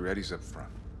 Take your eddies up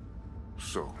front.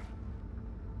 So,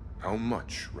 how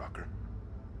much, Rocker?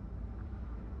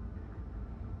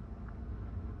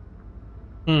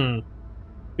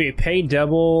 We pay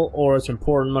double, or it's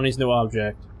important money's no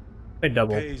object. Pay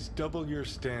double. Pays double your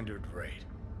standard rate.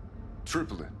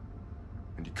 Triple it.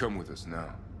 And you come with us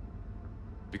now.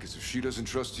 Because if she doesn't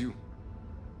trust you,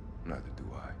 neither do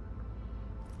I.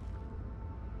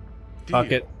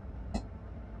 Fuck it.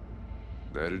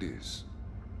 That it is.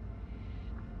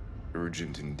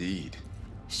 Urgent indeed.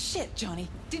 Shit, Johnny.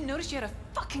 Didn't notice you had a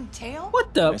fucking tail?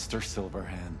 What the? Mr.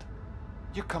 Silverhand,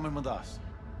 you're coming with us.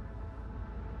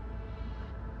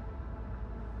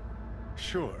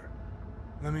 Sure.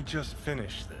 Let me just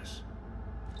finish this.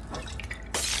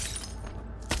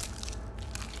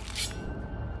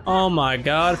 Oh my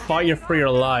god, fight you for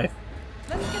your life.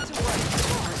 Let's get to work.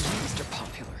 Mr.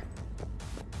 Popular.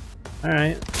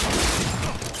 Alright.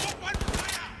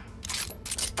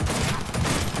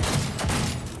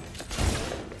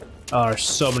 Oh, there's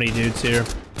so many dudes here.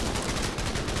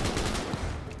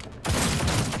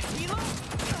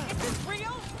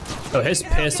 Oh, his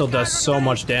pistol does so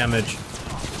much damage.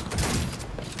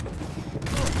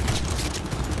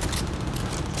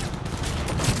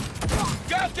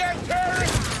 Goddamn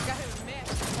terrorist!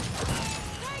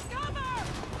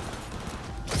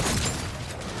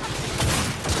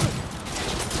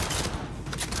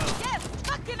 Yes,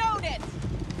 fucking own it!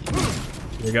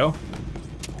 Here we go.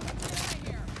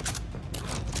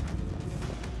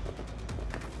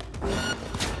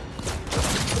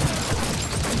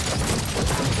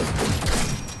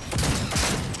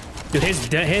 Dude,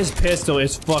 his pistol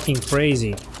is fucking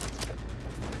crazy.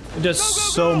 It does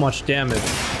so much damage.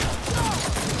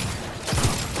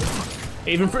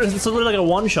 Even for it's literally like a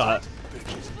one shot.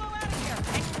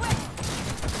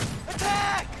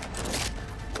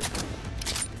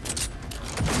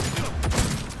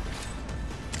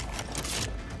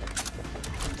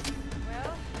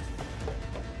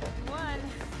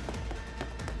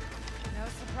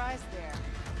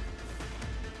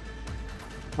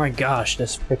 My gosh,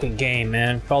 this freaking game,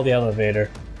 man. Call the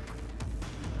elevator.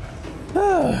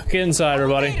 Get inside,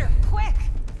 everybody. Elevator, quick!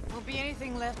 Won't be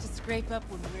anything left to scrape up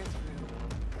when we're through.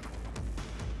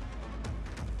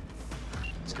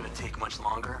 It's gonna take much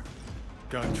longer.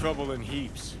 Got trouble in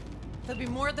heaps. There'll be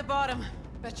more at the bottom.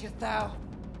 Bet you thou.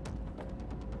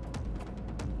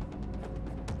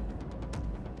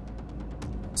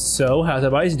 So, how's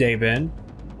everybody's day been?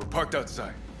 We're parked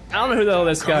outside. I don't know who the hell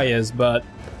this guy is, but...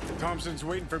 Thompson's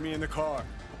waiting for me in the car.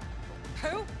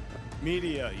 Who?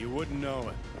 Media, you wouldn't know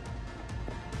it.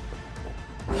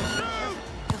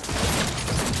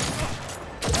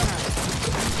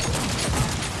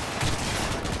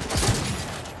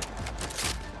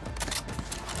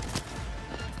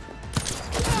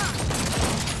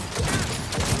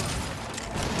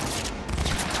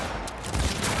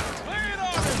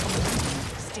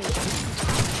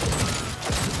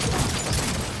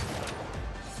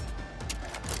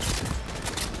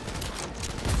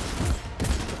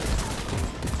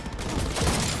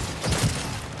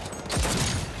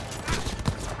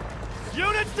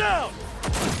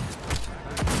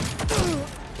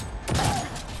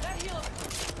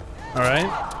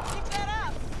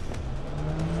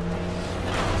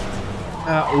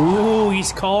 Ooh,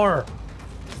 he's car.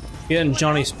 Getting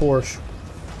Johnny's Porsche.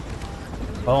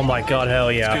 Oh my god, hell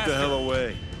yeah. Let's get the hell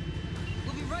away.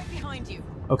 We'll be right behind you.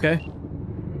 Okay.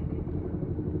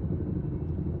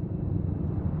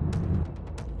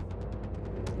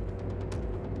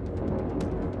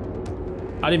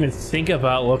 I didn't even think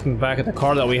about looking back at the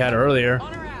car that we had earlier.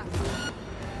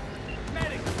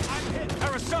 Medic, I'm hit.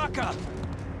 Arasaka!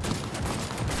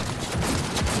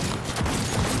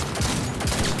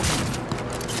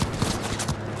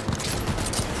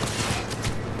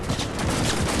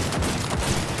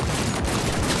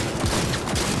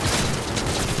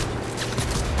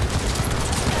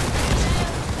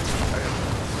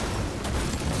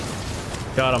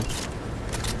 Got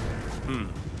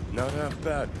him. Not half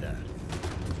bad, that.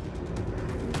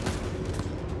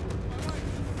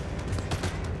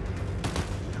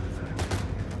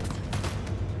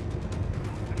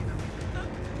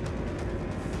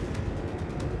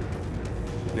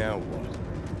 Now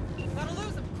what? Gotta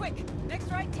lose him, quick! Next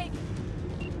right, take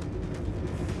it.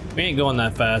 We ain't going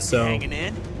that fast, so. Hanging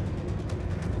in?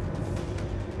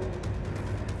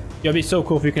 Yeah, it'd be so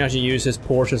cool if you can actually use his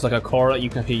Porsche as like a car that you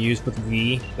can actually use with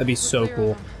V. That'd be so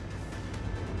cool.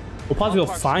 We'll probably go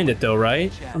find it though,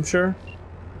 right? I'm sure.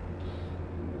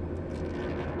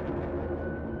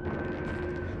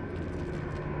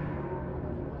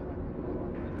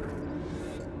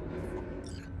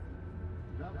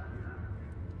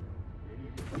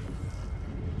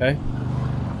 Okay.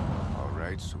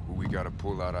 Alright, so who we gotta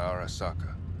pull out of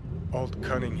Arasaka? Alt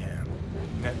Cunningham,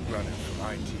 net runner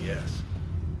from ITS.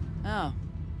 Oh.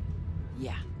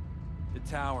 Yeah. The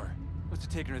tower. What's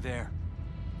taking her there?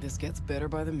 This gets better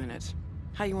by the minute.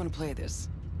 How you want to play this?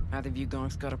 Either of you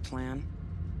gonks got a plan?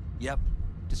 Yep.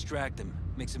 Distract him.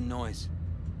 Make some noise.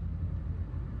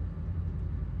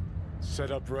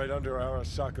 Set up right under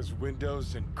Arasaka's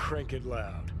windows and crank it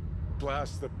loud.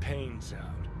 Blast the pains out.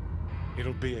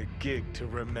 It'll be a gig to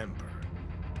remember.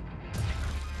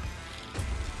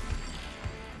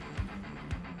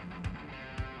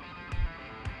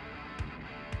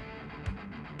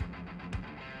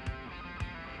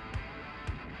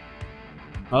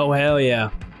 Oh, hell yeah.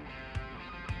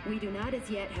 We do not as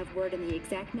yet have word on the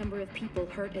exact number of people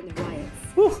hurt in the riots.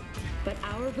 Whew. But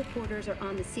our reporters are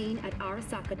on the scene at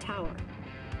Arasaka Tower,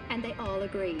 and they all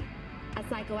agree. A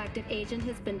psychoactive agent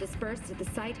has been dispersed at the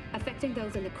site, affecting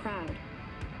those in the crowd.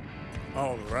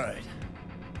 All right.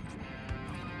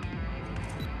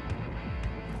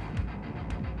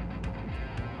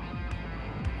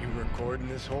 You recording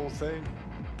this whole thing?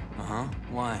 Uh-huh.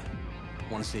 Why?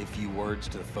 Want to say a few words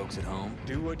to the folks at home?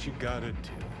 Do what you gotta do.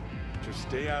 Just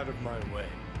stay out of my way.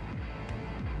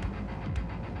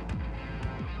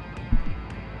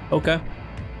 Okay.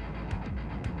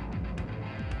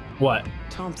 What?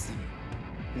 Thompson.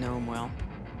 Know him well?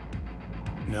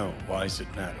 No, why's it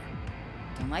matter?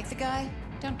 Don't like the guy?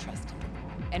 Don't trust him.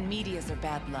 And medias are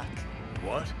bad luck.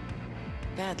 What?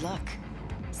 Bad luck.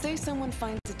 Say someone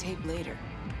finds a tape later.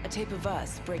 A tape of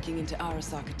us breaking into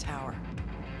Arasaka Tower.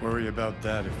 Worry about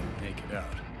that if we make it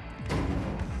out.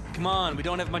 Come on, we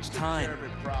don't have much time.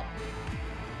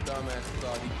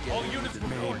 All units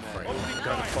mainframe.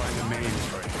 Gotta find the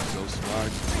mainframe. So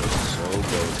smart, so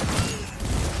good.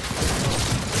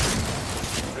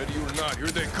 Ready or not, here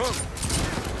they come.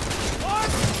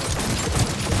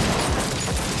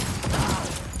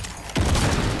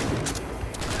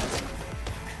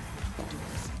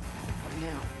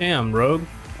 Damn, Rogue.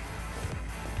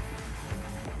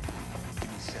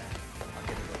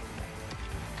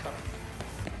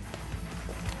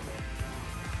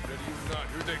 Ready or not,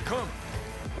 here they come.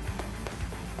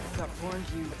 Got warned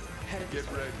you headed. Get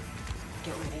ready.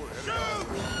 Get ready.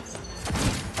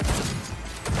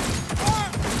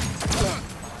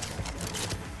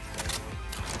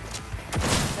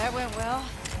 That went well.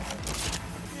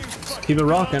 Just keep it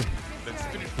rocking.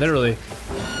 Literally.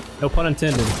 No pun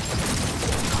intended.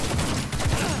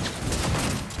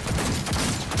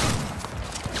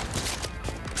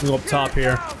 Go up top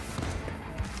here.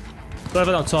 But if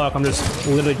I don't talk, I'm just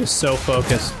literally just so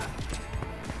focused.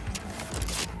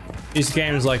 These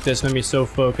games like this make me so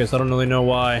focused. I don't really know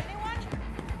why.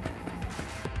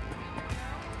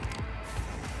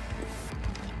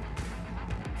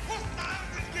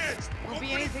 Won't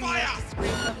be anything left to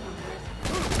scrape up.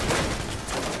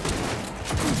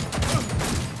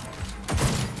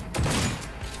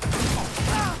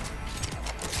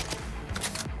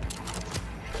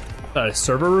 A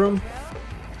server room?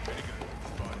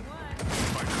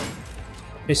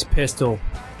 His pistol.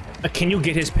 Can you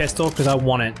get his pistol? Because I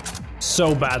want it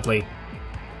so badly.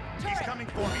 He's coming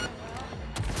for me.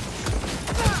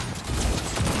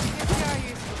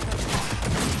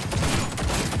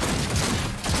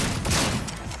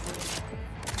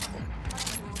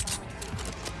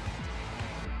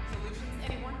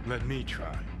 Let me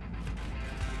try.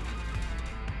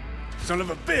 Son of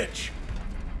a bitch!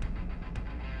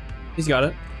 He's got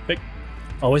it. Big.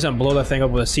 Oh, he's gonna blow that thing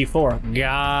up with a C4.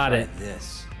 Got it.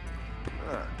 This.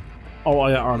 Oh,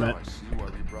 I got armament.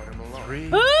 3,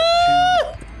 2,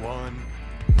 1.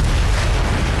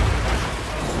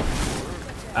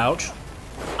 Ouch.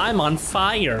 I'm on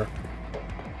fire.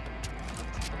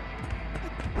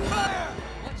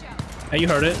 Hey, you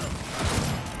heard it.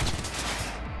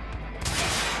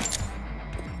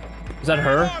 Is that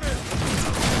her?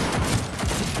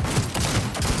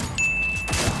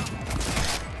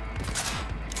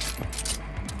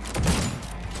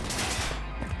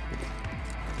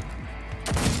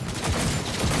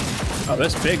 Oh,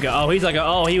 this big guy. Oh, he's like a.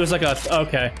 Oh, he was like a.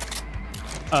 Okay.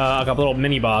 Like a little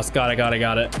mini boss. Got it. Got it.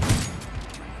 Got it.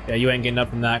 Yeah, you ain't getting up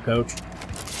from that, coach.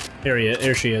 Here he is.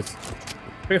 Here she is.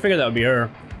 I figured that would be her.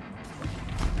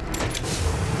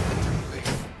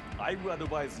 I would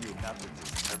advise you not to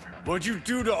disturb her. What'd you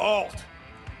do to Alt?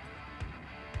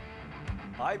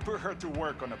 I put her to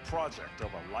work on a project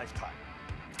of a lifetime.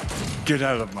 Get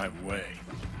out of my way.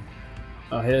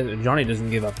 Oh, Johnny doesn't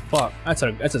give a fuck.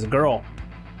 That's his girl.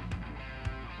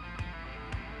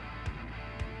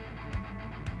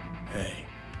 Hey,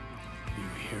 you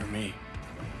hear me?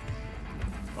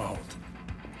 Alt.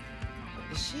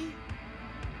 Is she?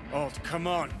 Alt, come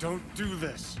on, don't do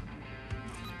this.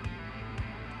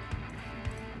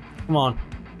 Come on.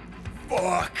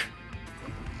 Fuck!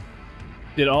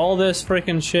 Did all this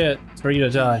freaking shit for you to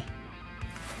die.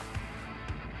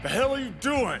 The hell are you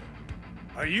doing?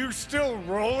 Are you still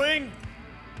rolling?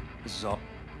 Zop.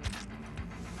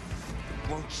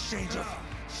 Won't change it.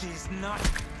 She's not.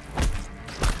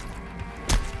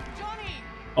 Johnny!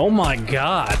 Oh my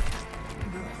god.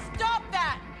 Stop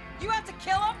that! You have to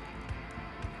kill him?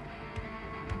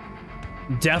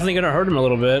 Definitely gonna hurt him a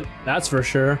little bit. That's for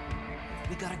sure.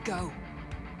 We gotta go.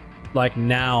 Like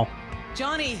now.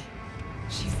 Johnny!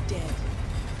 She's dead.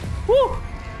 Woo!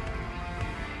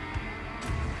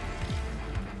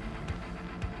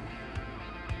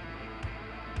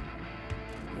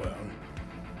 Well,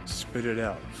 spit it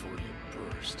out before you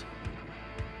burst.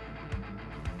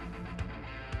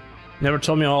 Never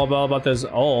told me all about this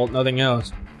alt, nothing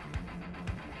else.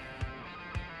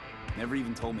 Never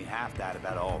even told me half that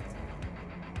about Alt.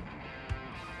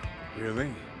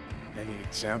 Really? Any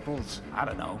examples? I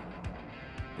don't know.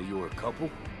 That you were a couple?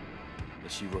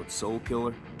 That she wrote Soul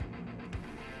Killer?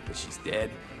 That she's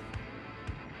dead?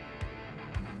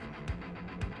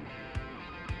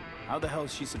 How the hell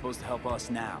is she supposed to help us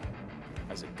now?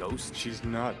 As a ghost? She's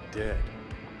not dead.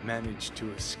 Managed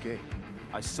to escape.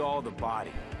 I saw the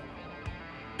body.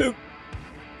 Boop.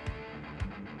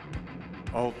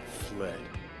 Alt fled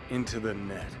into the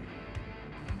net.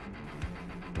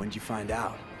 When'd you find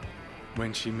out?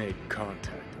 When she made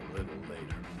contact a little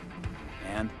later.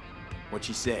 And? What'd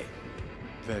she say?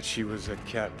 That she was a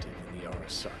captive in the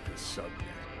Arasaka's subnet.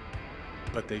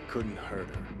 But they couldn't hurt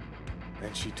her.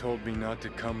 And she told me not to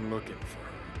come looking for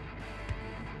her.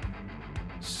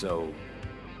 So,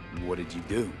 what did you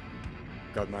do?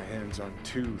 Got my hands on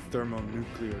 2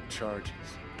 thermonuclear charges.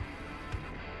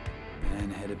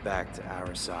 And headed back to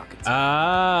Arasaka.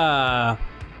 Ah.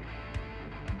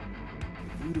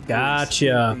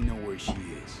 Gotcha. We know where she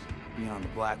is. Beyond the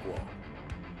black wall.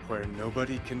 Where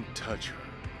nobody can touch her.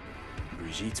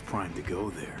 Brigitte's primed to go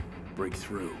there. Break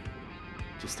through.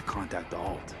 Just to contact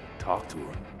Alt. Talk to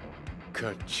her.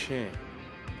 Ka-ching.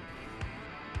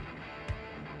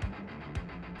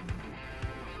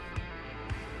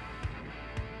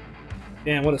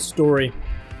 Damn, what a story.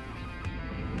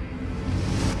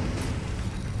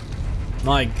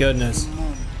 My goodness.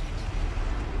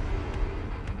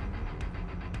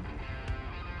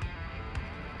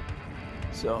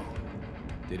 So,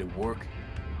 did it work?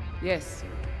 Yes.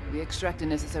 We extract the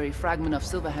necessary fragment of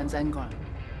Silverhand's engram.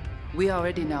 We are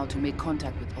ready now to make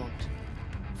contact with Alt.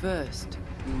 First,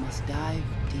 we must dive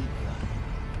deeper.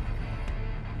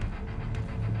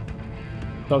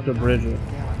 Dr. Bridger.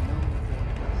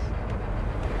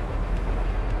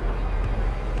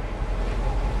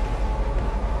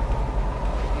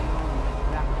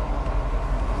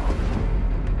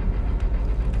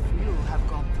 Few have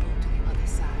gone through to the other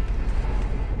side,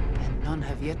 and none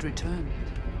have yet returned.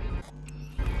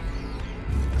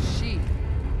 She will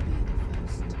be the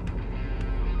first.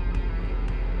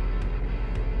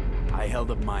 I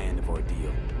held up my end of our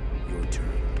deal. Your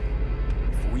turn.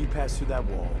 Before you pass through that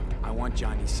wall, I want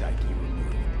Johnny's psyche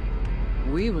removed.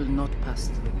 We will not pass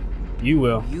through. You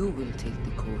will. You will take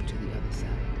the core to the other side.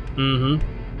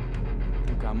 Mm-hmm.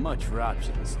 Don't got much for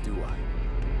options, do I?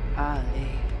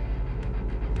 Aye.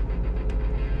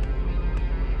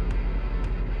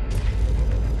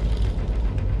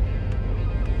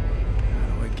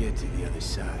 How do I get to the other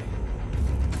side?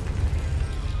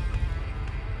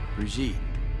 Brigitte.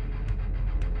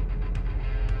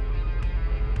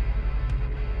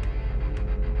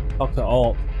 Talk to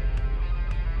Alt.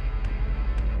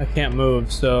 I can't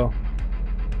move, so.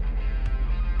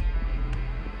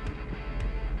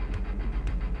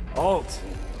 Alt!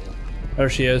 There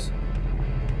she is.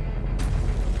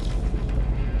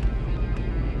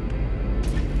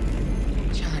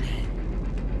 Johnny.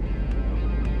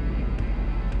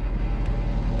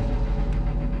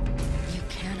 You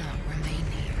cannot remain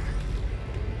here.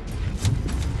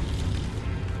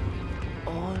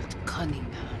 Alt Cunningham.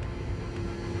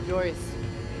 Joris.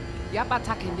 Yap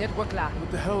attacking network lab.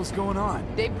 What the hell's going on?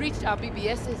 They breached our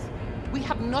BBSs. We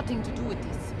have nothing to do with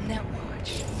this.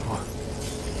 Netwatch.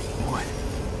 What?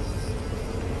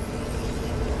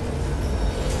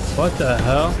 What the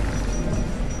hell?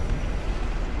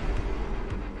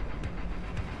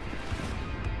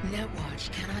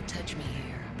 Netwatch cannot touch me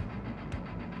here.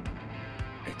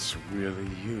 It's really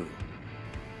you.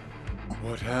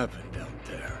 What happened out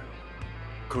there?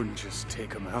 Couldn't just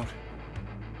take him out?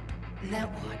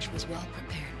 Netwatch was well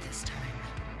prepared this time.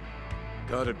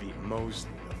 Gotta be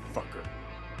Mosley, the fucker.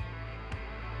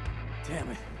 Damn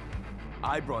it.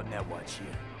 I brought Netwatch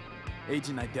here.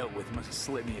 Agent I dealt with must have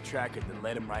slipped me a tracker that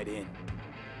led him right in.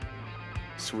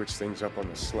 Switched things up on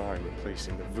the sly,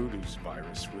 replacing the Voodoo's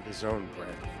virus with his own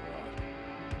brand of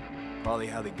fraud. Probably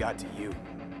how they got to you.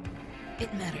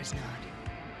 It matters not.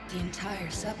 The entire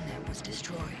subnet was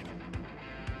destroyed.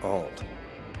 Alt,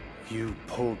 you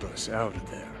pulled us out of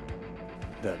there.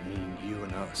 That mean you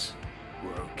and us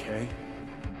were okay?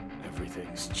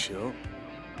 Everything's chill?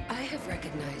 I have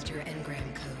recognized your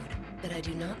engram code, but I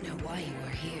do not know why you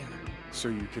are here. So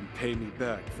you can pay me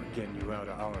back for getting you out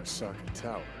of Arasaka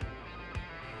Tower.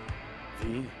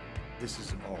 V, this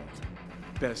is Alt.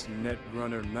 Best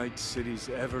netrunner Night City's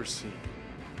ever seen.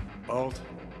 Alt,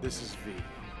 this is V.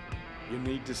 You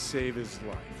need to save his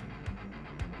life.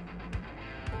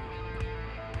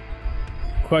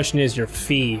 Question is your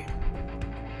fee.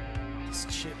 This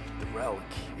chip, the relic,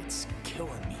 it's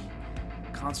killing me.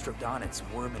 Construct on it's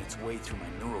worming its way through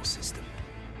my neural system.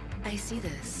 I see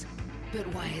this, but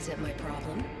why is it my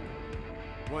problem?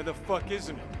 Why the fuck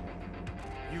isn't it?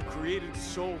 You created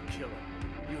Soul Killer.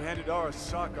 You handed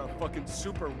Arasaka a fucking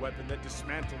super weapon that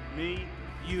dismantled me,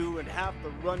 you, and half the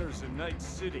runners in Night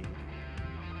City.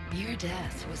 Your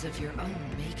death was of your own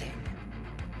making.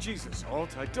 Jesus,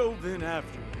 Alt, I dove in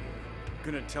after you.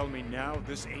 Gonna tell me now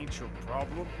this ain't your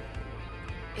problem?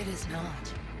 It is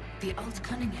not. The Alt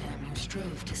Cunningham you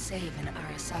strove to save in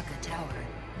Arasaka Tower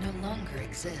no longer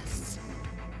exists.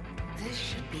 This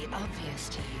should be obvious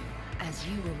to you, as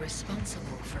you were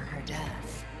responsible for her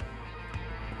death.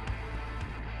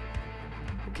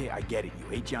 Okay, I get it. You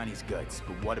ate Johnny's guts,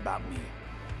 but what about me?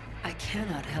 I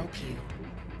cannot help you.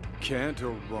 Can't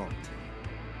or won't?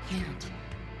 Can't.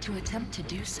 To attempt to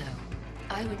do so,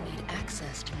 I would need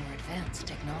access to more advanced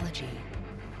technology.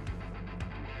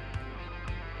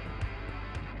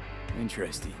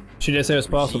 Interesting. She did say it was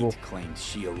possible. Brigitte claimed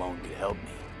she alone could help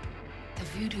me. The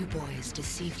voodoo boys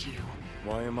deceived you.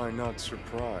 Why am I not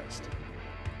surprised?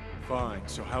 Fine,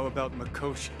 so how about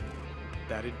Mikoshi?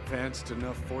 That advanced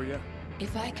enough for you?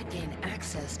 If I could gain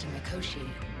access to Mikoshi,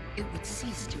 it would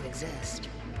cease to exist.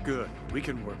 Good, we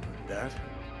can work with that.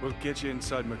 We'll get you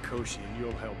inside Mikoshi and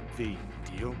you'll help V.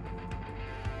 Deal?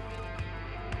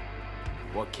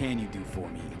 What can you do for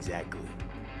me, exactly?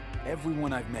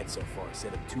 Everyone I've met so far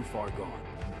said I'm too far gone.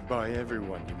 By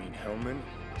everyone, you mean Hellman?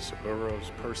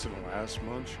 Saburo's personal ass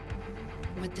munch?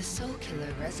 With the Soul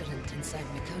Killer resident inside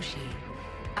Mikoshi,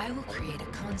 I will create a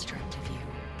construct of you,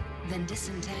 then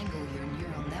disentangle your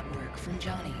neural network from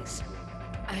Johnny's.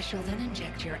 I shall then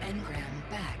inject your engram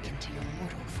back into your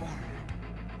mortal form.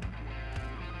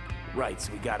 Right,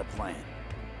 so we got a plan.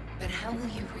 But how will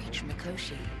you reach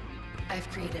Mikoshi? I've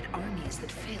created armies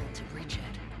that failed to breach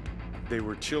it. They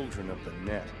were children of the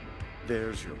net.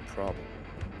 There's your problem.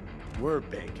 We're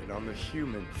banking on the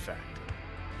human factor.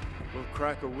 We'll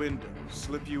crack a window,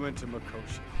 slip you into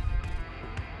Mikoshi.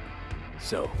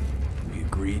 So, we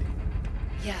agreed?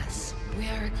 Yes, we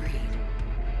are agreed.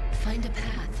 Find a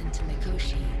path into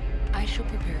Mikoshi. I shall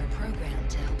prepare a program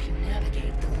to help you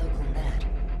navigate the local net.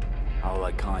 How will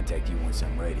I contact you once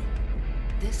I'm ready?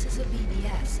 This is a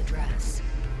BBS address.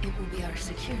 It will be our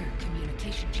secure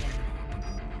communication channel.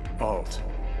 Alt,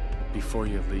 before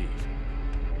you leave,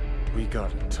 we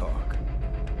gotta talk.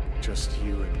 Just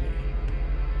you and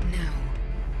me. No,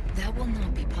 that will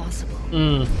not be possible.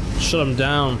 Shut him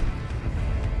down.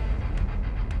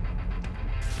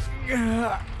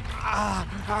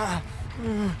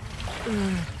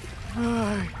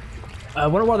 I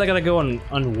wonder why they gotta go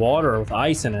on water with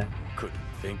ice in it. Couldn't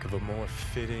think of a more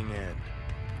fitting end.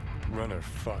 Runner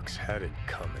fucks had it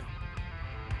coming.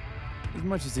 As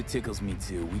much as it tickles me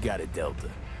too, we got a Delta.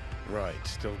 Right,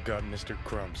 still got Mr.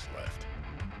 Crumbs left.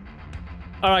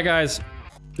 Alright guys,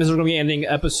 this is gonna be ending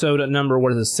episode number,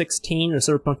 what is it, 16 or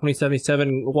Cyberpunk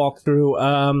 2077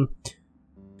 walkthrough.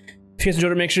 If you guys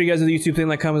enjoyed it, make sure you guys do the YouTube thing,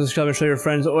 like, comment, subscribe, and show your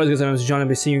friends. Always, guys, I'm John, and I'll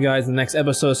be seeing you guys in the next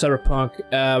episode of Cyberpunk.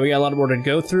 We got a lot more to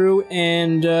go through,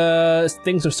 and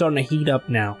things are starting to heat up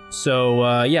now.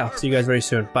 So, yeah, see you guys very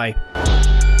soon. Bye.